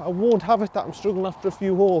have it. I won't have it that I'm struggling after a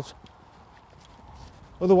few holes.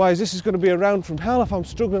 Otherwise, this is going to be a round from hell if I'm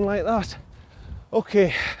struggling like that.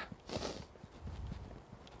 Okay.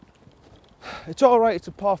 It's all right, it's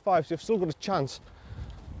a par 5, so you've still got a chance.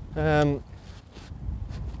 But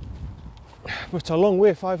it's a long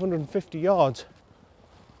way, 550 yards.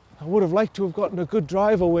 I would have liked to have gotten a good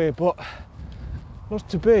drive away, but not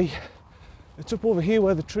to be. It's up over here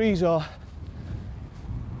where the trees are.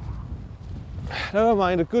 Never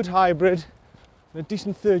mind, a good hybrid, a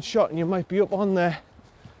decent 3rd shot, and you might be up on there.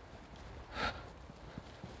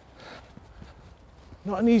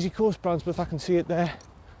 Not an easy course, Brancepeth, I can see it there.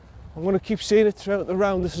 I'm going to keep saying it throughout the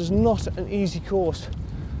round. This is not an easy course,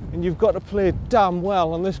 and you've got to play damn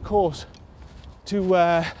well on this course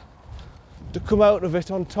to come out of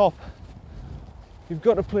it on top. You've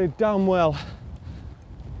got to play damn well.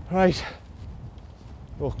 Right.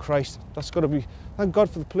 Oh Christ, that's got to be, thank God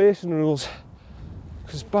for the placing rules,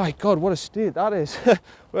 because by God, what a state that is.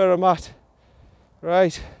 Where I'm at.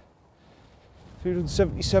 Right.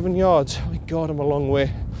 377 yards. Oh my God, I'm a long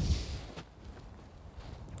way.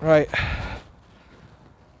 Right.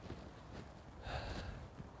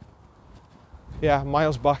 Yeah,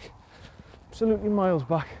 miles back. Absolutely miles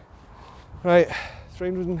back. Right,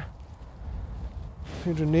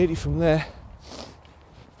 380 from there.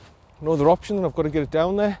 No other option, then I've got to get it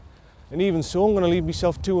down there. And even so, I'm going to leave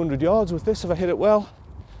myself 200 yards with this if I hit it well.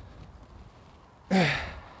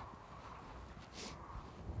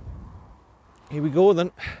 Here we go then.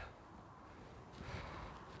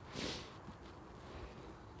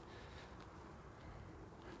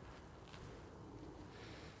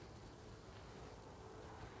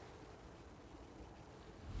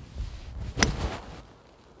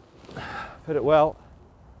 Hit it well.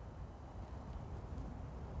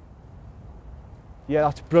 Yeah,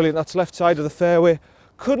 that's brilliant. That's left side of the fairway.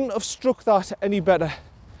 Couldn't have struck that any better.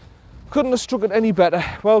 Couldn't have struck it any better.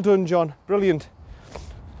 Well done, John. Brilliant.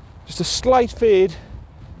 Just a slight fade.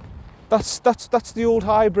 That's the old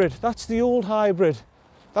hybrid. That's the old hybrid.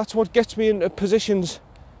 That's what gets me into positions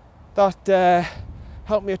that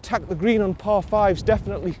help me attack the green on par 5s,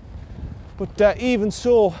 definitely. But even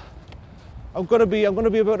so, I'm going to be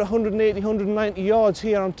about 180, 190 yards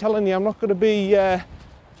here. I'm telling you, I'm not going to be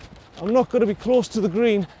close to the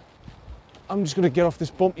green. I'm just going to get off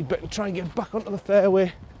this bumpy bit and try and get back onto the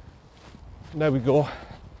fairway. There we go.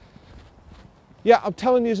 Yeah, I'm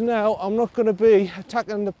telling you now, I'm not going to be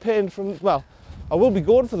attacking the pin from, well, I will be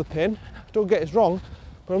going for the pin, don't get us wrong,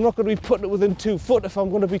 but I'm not going to be putting it within 2 foot if I'm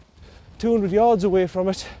going to be 200 yards away from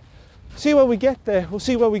it. See where we get there. We'll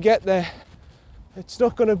see where we get there. It's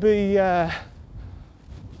not going to be a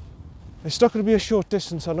short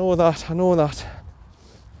distance. I know that.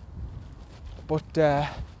 But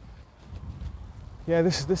yeah,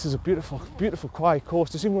 this is a beautiful quiet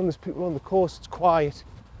course. Even when there's people on the course, it's quiet.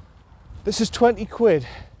 This is 20 quid.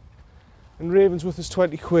 and Ravensworth is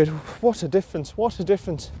 20 quid. What a difference, what a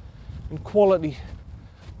difference in quality.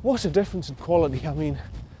 What a difference in quality. I mean,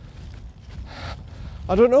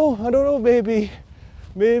 I don't know, maybe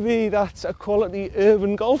that's a quality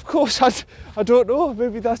urban golf course. I don't know,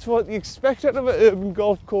 maybe that's what you expect out of an urban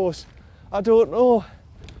golf course. I don't know.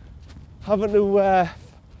 Having to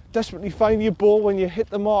desperately find your ball when you hit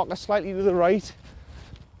the marker slightly to the right.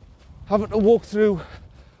 Having to walk through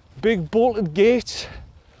big bolted gates,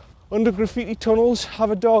 under graffiti tunnels,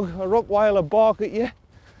 have a dog, a Rottweiler bark at you.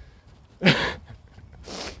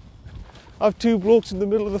 Have two blokes in the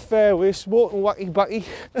middle of the fairway smoking wacky backy.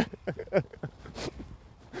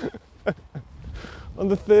 on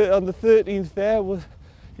the 13th there,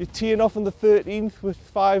 you're teeing off on the 13th with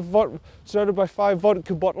surrounded by 5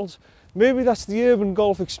 vodka bottles. Maybe that's the urban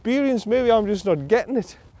golf experience. Maybe I'm just not getting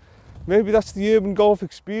it. Maybe that's the urban golf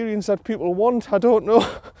experience that people want. I don't know.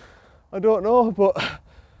 I don't know, but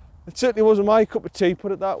it certainly wasn't my cup of tea,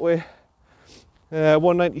 put it that way.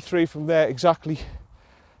 193 from there exactly.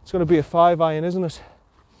 It's going to be a 5-iron, isn't it?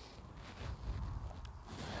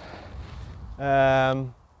 Yeah,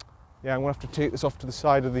 I'm going to have to take this off to the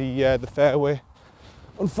side of the fairway.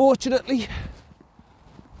 Unfortunately,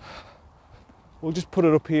 we'll just put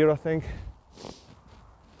it up here, I think.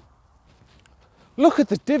 Look at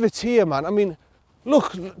the divots here, man. I mean,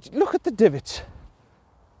 look at the divots.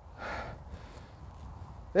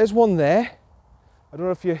 There's one there. I don't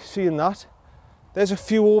know if you're seeing that. There's a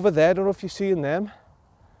few over there. I don't know if you're seeing them.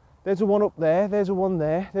 There's a one up there, there's a one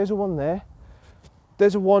there, there's a one there.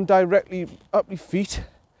 There's a one directly up my feet.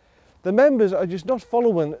 The members are just not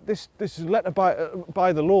following this letter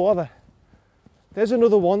by the law, are they? There's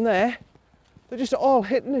another one there. They're just all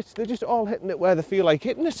hitting it. They're just all hitting it where they feel like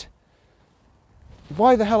hitting it.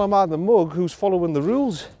 Why the hell am I the mug who's following the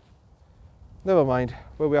rules? Never mind.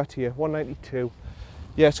 Where are we at here? 192.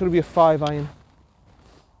 Yeah, it's going to be a 5-iron.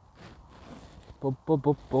 Bum, bum,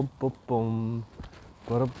 bum, bum, bum,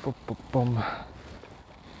 bum.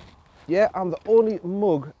 Yeah, I'm the only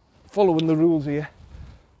mug following the rules here.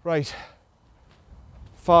 Right,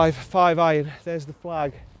 5-iron, there's the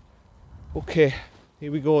flag. Okay,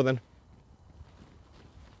 here we go then.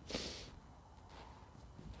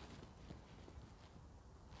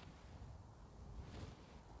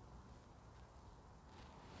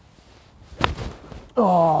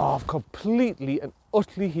 Oh, I've completely and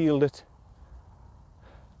utterly healed it.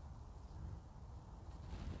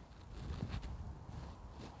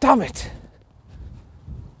 Damn it!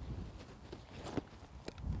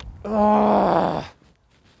 Ah,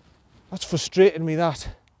 that's frustrated me, that.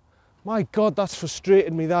 My God, that's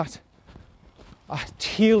frustrated me, that. I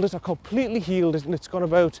healed it, I completely healed it, and it's gone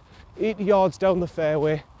about 80 yards down the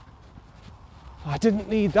fairway. I didn't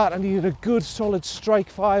need that, I needed a good solid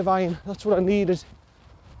strike 5-iron. That's what I needed.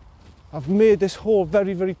 I've made this hole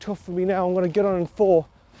very, very tough for me now. I'm going to get on in 4,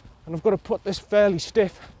 and I've got to put this fairly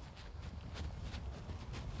stiff.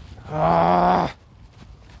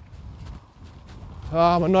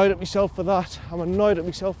 I'm annoyed at myself for that.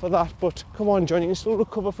 But come on, John, you can still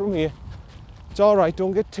recover from here. It's all right,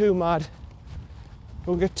 don't get too mad.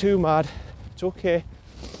 Don't get too mad. It's okay.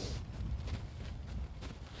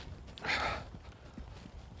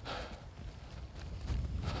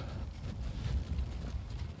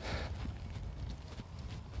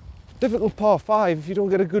 Difficult par 5 if you don't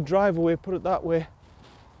get a good drive away, put it that way.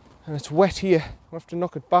 And it's wet here. I'll have to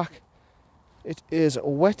knock it back. It is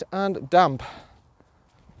wet and damp.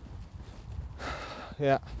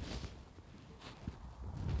 Yeah.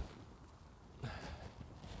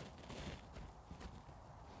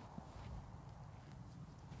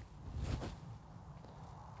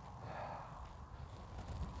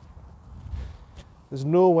 There's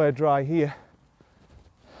nowhere dry here.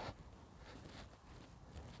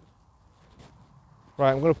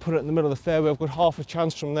 Right, I'm going to put it in the middle of the fairway. I've got half a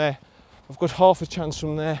chance from there.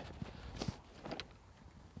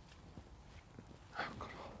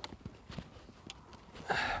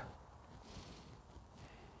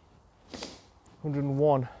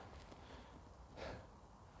 $101.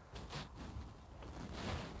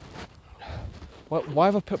 Why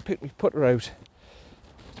have I picked my putter out?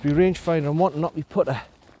 To be rangefinder, I'm wanting not my putter.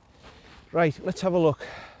 Right, let's have a look.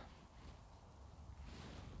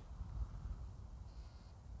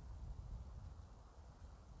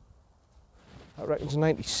 I reckon it's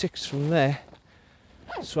 96 from there.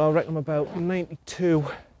 So I reckon I'm about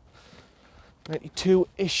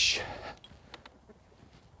 92-ish.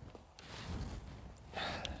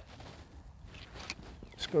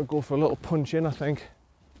 Just gonna go for a little punch in, I think.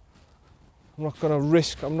 I'm not gonna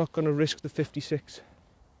risk the 56.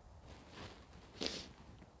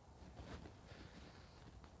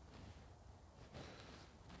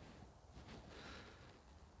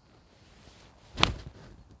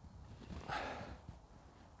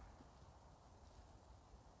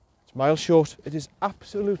 It's miles short. It is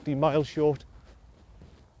absolutely miles short.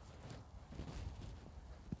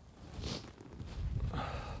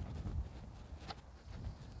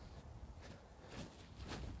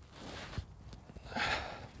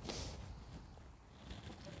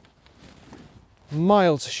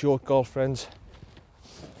 Miles short, golf friends.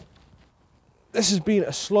 This has been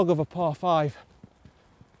a slug of a par 5.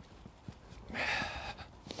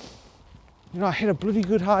 You know, I hit a bloody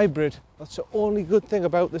good hybrid. That's the only good thing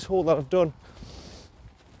about this hole that I've done.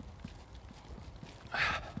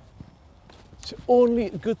 It's the only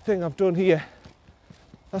good thing I've done here.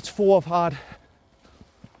 That's 4 I've had.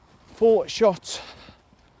 4 shots.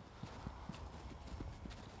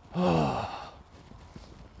 If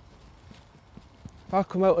I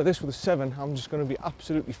come out of this with a 7, I'm just going to be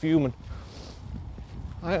absolutely fuming.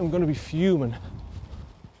 I am going to be fuming.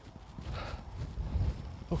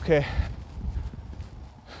 Okay.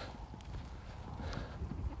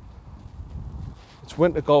 It's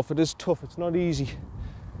winter golf, it is tough, it's not easy.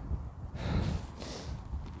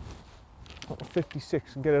 Not a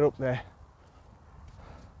 56 and get it up there.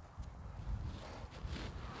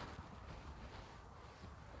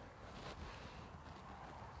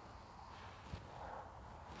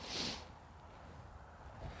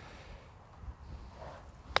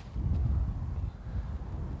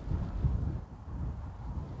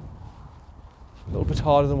 A little bit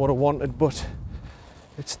harder than what I wanted, but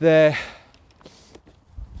it's there.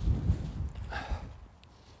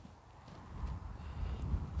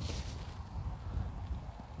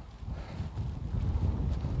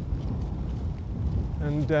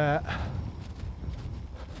 And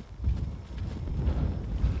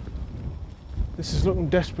this is looking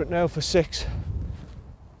desperate now for 6.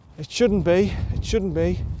 It shouldn't be,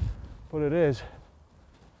 but it is.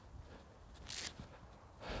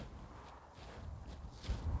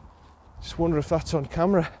 Just wonder if that's on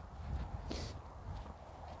camera.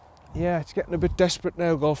 Yeah, it's getting a bit desperate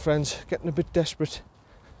now, golf friends. Getting a bit desperate.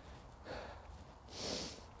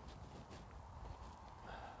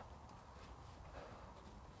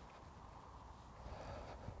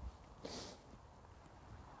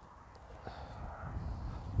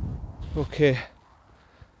 Okay.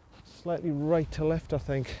 Slightly right to left, I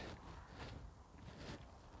think.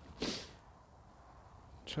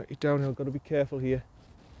 Slightly downhill, got to be careful here.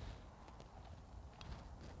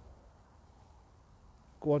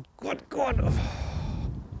 Go on, go on, go on.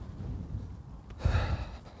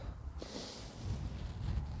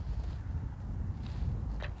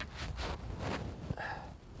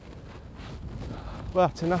 Well,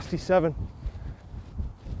 it's a nasty 7.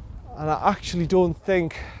 And I actually don't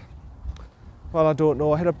think, well, I don't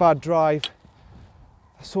know, I had a bad drive.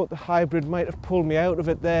 I thought the hybrid might have pulled me out of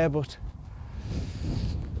it there, but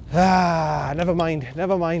never mind,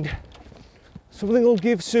 never mind. Something will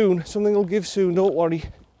give soon, don't worry.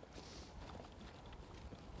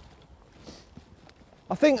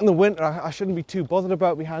 I think in the winter I shouldn't be too bothered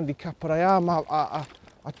about my handicap, but I am. I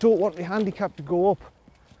don't want my handicap to go up.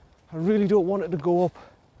 I really don't want it to go up.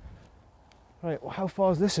 Right, well, how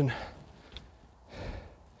far is this in?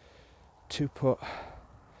 2 putt.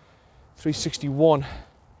 361.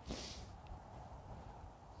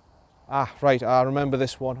 Right, I remember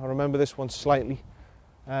this one. I remember this one slightly.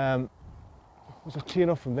 Was I teeing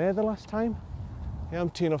off from there the last time? Yeah, I'm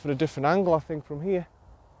teeing off at a different angle, I think, from here.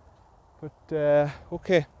 But,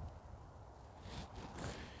 okay.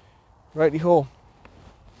 Righty-ho.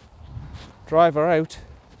 Driver out.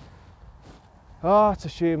 It's a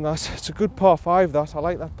shame that. It's a good par 5, that. I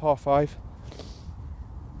like that par 5.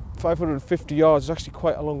 550 yards is actually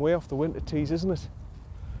quite a long way off the winter tees, isn't it?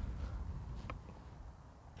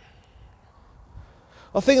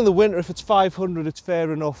 I think in the winter, if it's 500, it's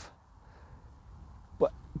fair enough.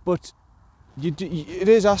 But it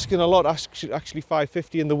is asking a lot, actually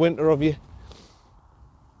 550 in the winter of you.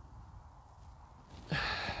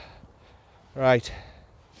 Right.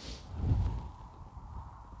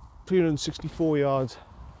 364 yards.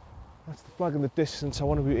 That's the flag in the distance. I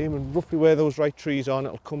want to be aiming roughly where those right trees are, and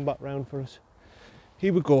it'll come back round for us.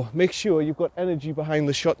 Here we go. Make sure you've got energy behind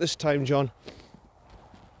the shot this time, John.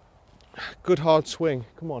 Good hard swing.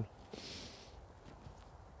 Come on.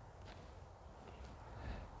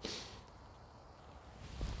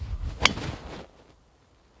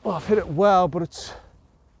 Well, I've hit it well, but it's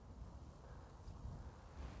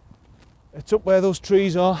up where those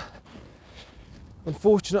trees are,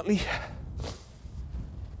 unfortunately.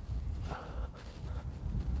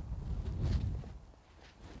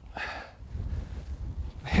 I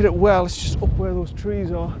hit it well, it's just up where those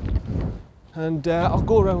trees are. And I'll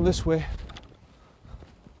go around this way.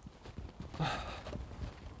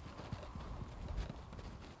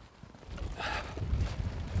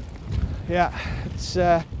 Yeah, it's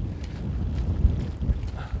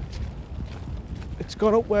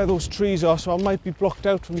gone up where those trees are, so I might be blocked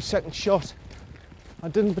out from my second shot. I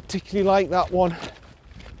didn't particularly like that one.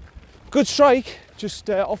 Good strike, just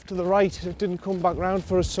off to the right. It didn't come back round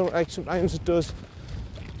for us, so like sometimes it does.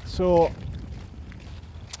 So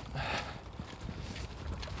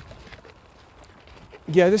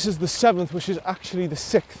yeah, this is the 7th, which is actually the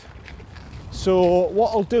 6th. So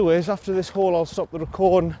what I'll do is, after this hole, I'll stop the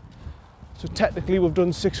recording. So technically we've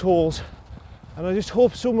done 6 holes, and I just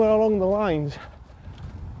hope somewhere along the lines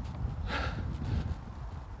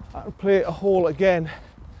I can play a hole again.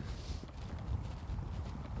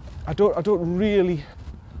 I don't really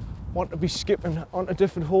want to be skipping onto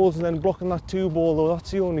different holes and then blocking that 2-ball, though. That's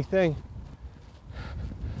the only thing.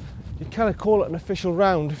 You kind of call it an official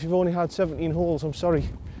round if you've only had 17 holes. I'm sorry,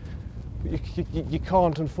 but you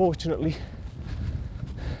can't, unfortunately.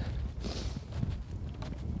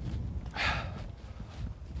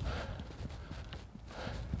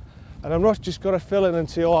 And I'm not just going to fill in and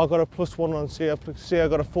say, oh, I got a +1 on, say I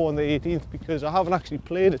got a 4 on the 18th, because I haven't actually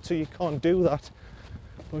played it, so you can't do that.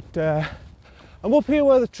 But I'm up here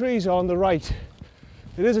where the trees are on the right.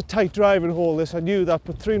 It is a tight driving hole, this, I knew that,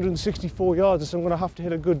 but 364 yards, so I'm going to have to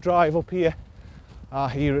hit a good drive up here. Ah,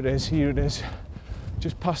 here it is,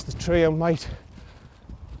 just past the tree. I might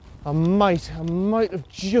have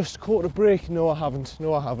just caught a break. No, I haven't.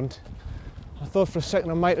 I thought for a second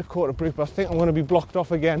I might have caught a break, but I think I'm going to be blocked off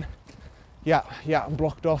again. Yeah, I'm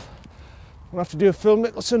blocked off. I'm going to have to do a Phil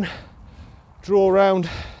Mickelson draw around.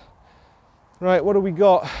 Right, what do we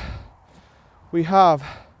got? We have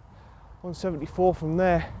 174 from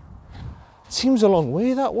there. It seems a long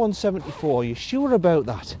way, that 174. Are you sure about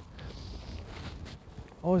that?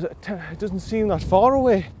 Oh, is it? It doesn't seem that far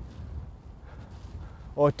away.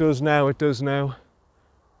 Oh, it does now,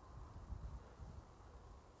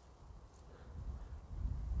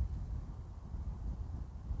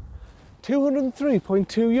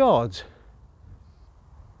 203.2 yards.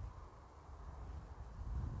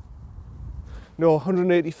 No,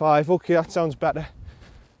 185. Okay, that sounds better.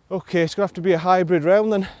 Okay, it's gonna have to be a hybrid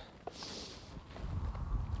round then.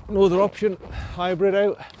 No other option. Hybrid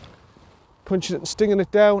out, punching it and stinging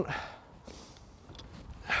it down.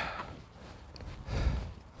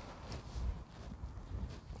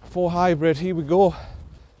 For hybrid, here we go.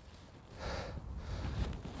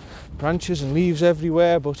 Branches and leaves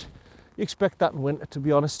everywhere, but you expect that in winter, to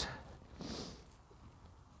be honest.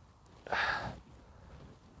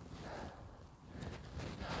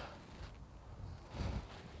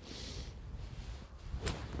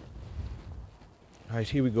 Right,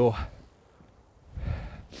 here we go.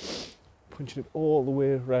 Punching it all the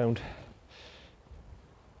way around.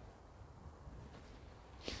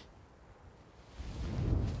 The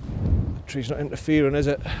tree's not interfering, is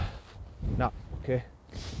it? Nah, okay.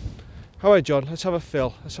 All right, John, let's have a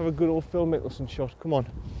fill. Let's have a good old Phil Mickelson shot. Come on.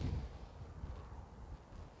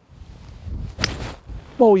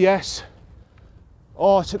 Oh, yes.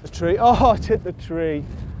 Oh, it's hit the tree. Oh, it's hit the tree.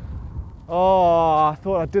 Oh, I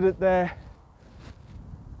thought I did it there.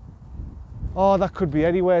 Oh, that could be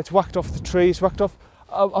anywhere. It's whacked off the tree. It's whacked off.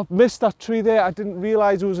 I've missed that tree there. I didn't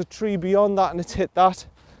realise there was a tree beyond that, and it's hit that.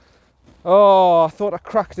 Oh, I thought I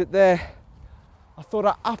cracked it there. I thought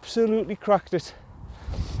I absolutely cracked it.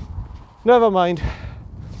 Never mind.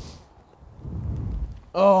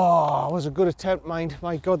 Oh, it was a good attempt, mind.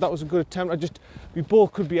 My God, that was a good attempt. My ball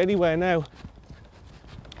could be anywhere now.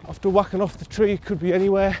 After whacking off the tree, it could be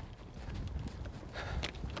anywhere.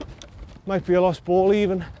 Might be a lost ball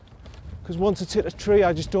even. Because once it's hit a tree,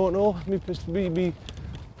 I just don't know. Me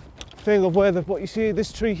thing of where what you see,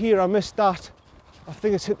 this tree here, I missed that. I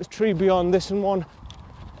think it's hit the tree beyond this and one.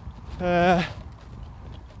 Damn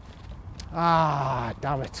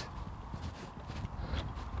it.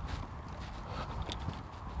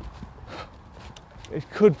 It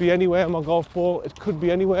could be anywhere, my golf ball. It could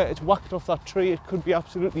be anywhere. It's whacked off that tree. It could be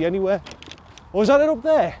absolutely anywhere. Or is that it up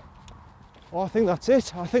there? Oh, I think that's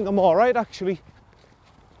it. I think I'm all right, actually.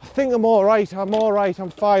 I think I'm all right. I'm all right. I'm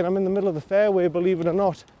fine. I'm in the middle of the fairway, believe it or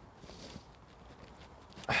not.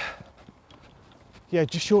 Yeah,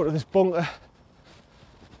 just short of this bunker.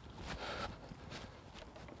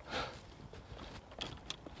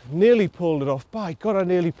 Nearly pulled it off. By God, I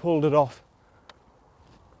nearly pulled it off.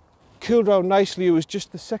 Cooled down nicely. It was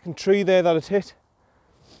just the second tree there that it hit.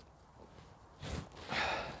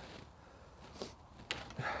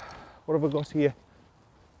 What have I got here?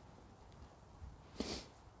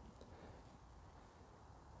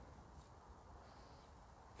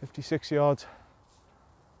 $56 yards.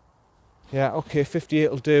 Yeah, okay, 58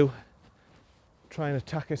 will do. Try and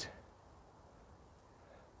attack it.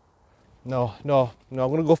 No, I'm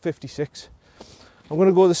going to go 56. I'm going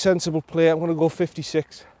to go the sensible play. I'm going to go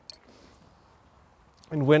 56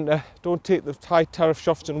 in winter. Don't take the high tariff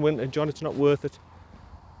shafts in winter, John. It's not worth it.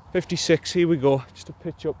 56, here we go. Just a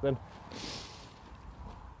pitch up then.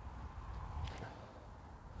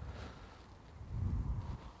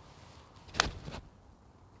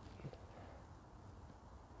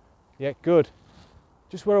 Yeah, good.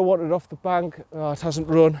 Just where I wanted it off the bank. Oh, it hasn't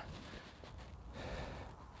run.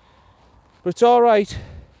 But it's all right.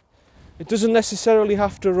 It doesn't necessarily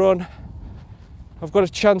have to run. I've got a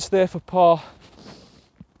chance there for par.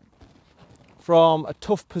 From a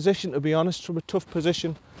tough position, to be honest, from a tough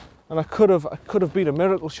position. And I could have been a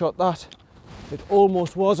miracle shot that. It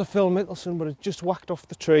almost was a Phil Mickelson, but it just whacked off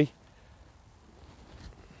the tree.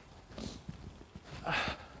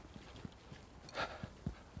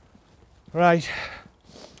 Right.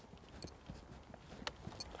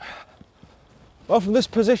 Well, from this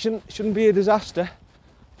position, it shouldn't be a disaster.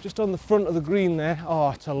 Just on the front of the green there.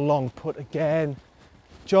 Oh, it's a long putt again.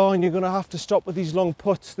 John, you're going to have to stop with these long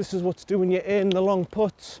putts. This is what's doing you in, the long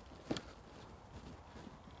putts.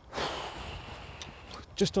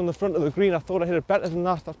 Just on the front of the green. I thought I hit it better than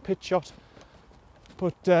that pitch shot.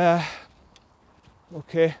 But,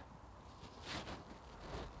 okay.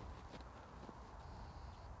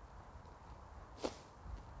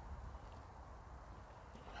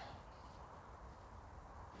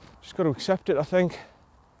 Just got to accept it, I think.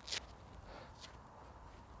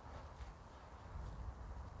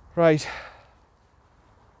 Right.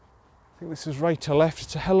 I think this is right to left.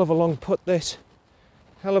 It's a hell of a long putt, this.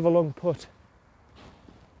 Hell of a long putt.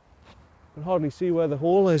 I can hardly see where the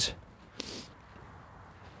hole is.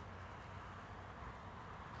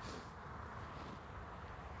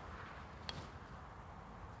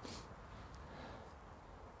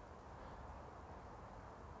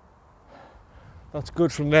 That's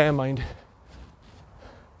good from there, mind.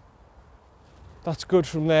 That's good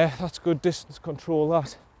from there. That's good distance control,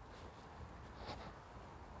 that.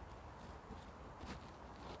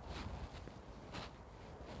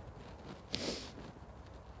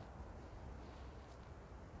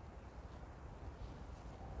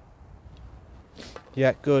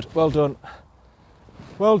 Yeah, good. Well done.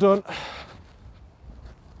 Well done.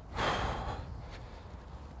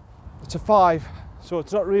 It's a 5, so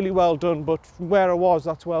it's not really well done, but from where I was,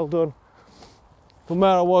 that's well done. From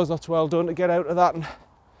where I was, that's well done to get out of that. And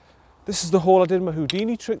this is the hole I did my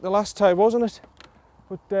Houdini trick the last time, wasn't it?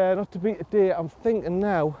 But not to beat a day, I'm thinking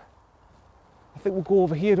now, I think we'll go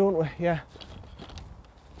over here, don't we? Yeah.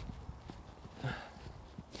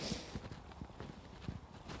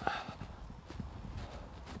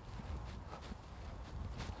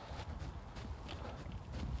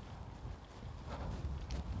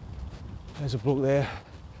 There's a bloke there.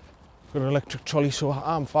 Got an electric trolley, so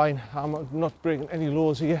I'm fine. I'm not breaking any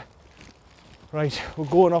laws here. Right, we're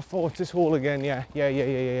going off. Oh, it's this hole again.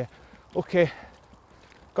 Yeah. Okay,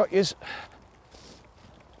 got yous.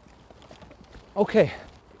 Okay,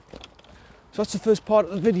 so that's the first part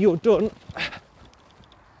of the video done.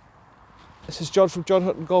 This is John from John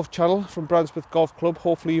Hutton Golf Channel from Brancepeth Golf Club.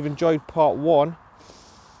 Hopefully you've enjoyed part 1.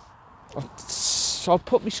 So I'll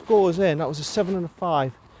put my scores in. That was a 7 and a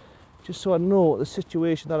 5. Just so I know the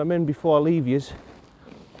situation that I'm in before I leave yous.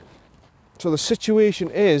 So the situation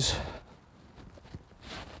is,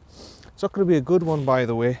 it's not going to be a good one, by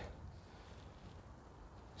the way.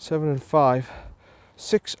 7 and 5,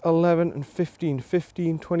 6, 11 and 15,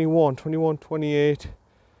 15, 21, 21, 28,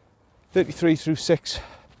 33 through 6.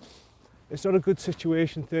 It's not a good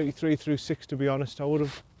situation, 33 through 6, to be honest. I would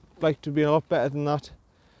have liked to be a lot better than that.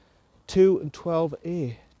 2 and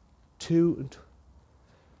 12A, 2 and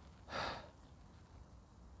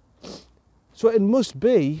so it must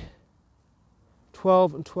be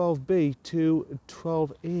 12 and 12B, 2 and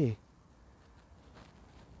 12A.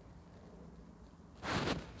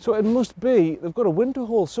 So it must be, they've got a winter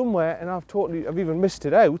hole somewhere and I've even missed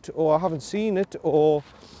it out, or I haven't seen it, or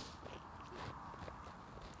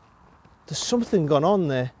there's something gone on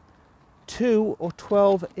there. 2 or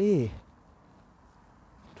 12A.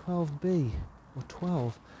 12B or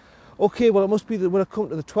 12. Okay, well it must be that when I come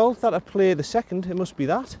to the 12th that I play the second, it must be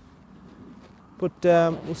that. But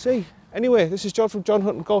we'll see. Anyway, this is John from John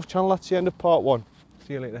Hutton Golf Channel. That's the end of part 1.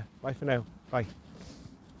 See you later. Bye for now. Bye.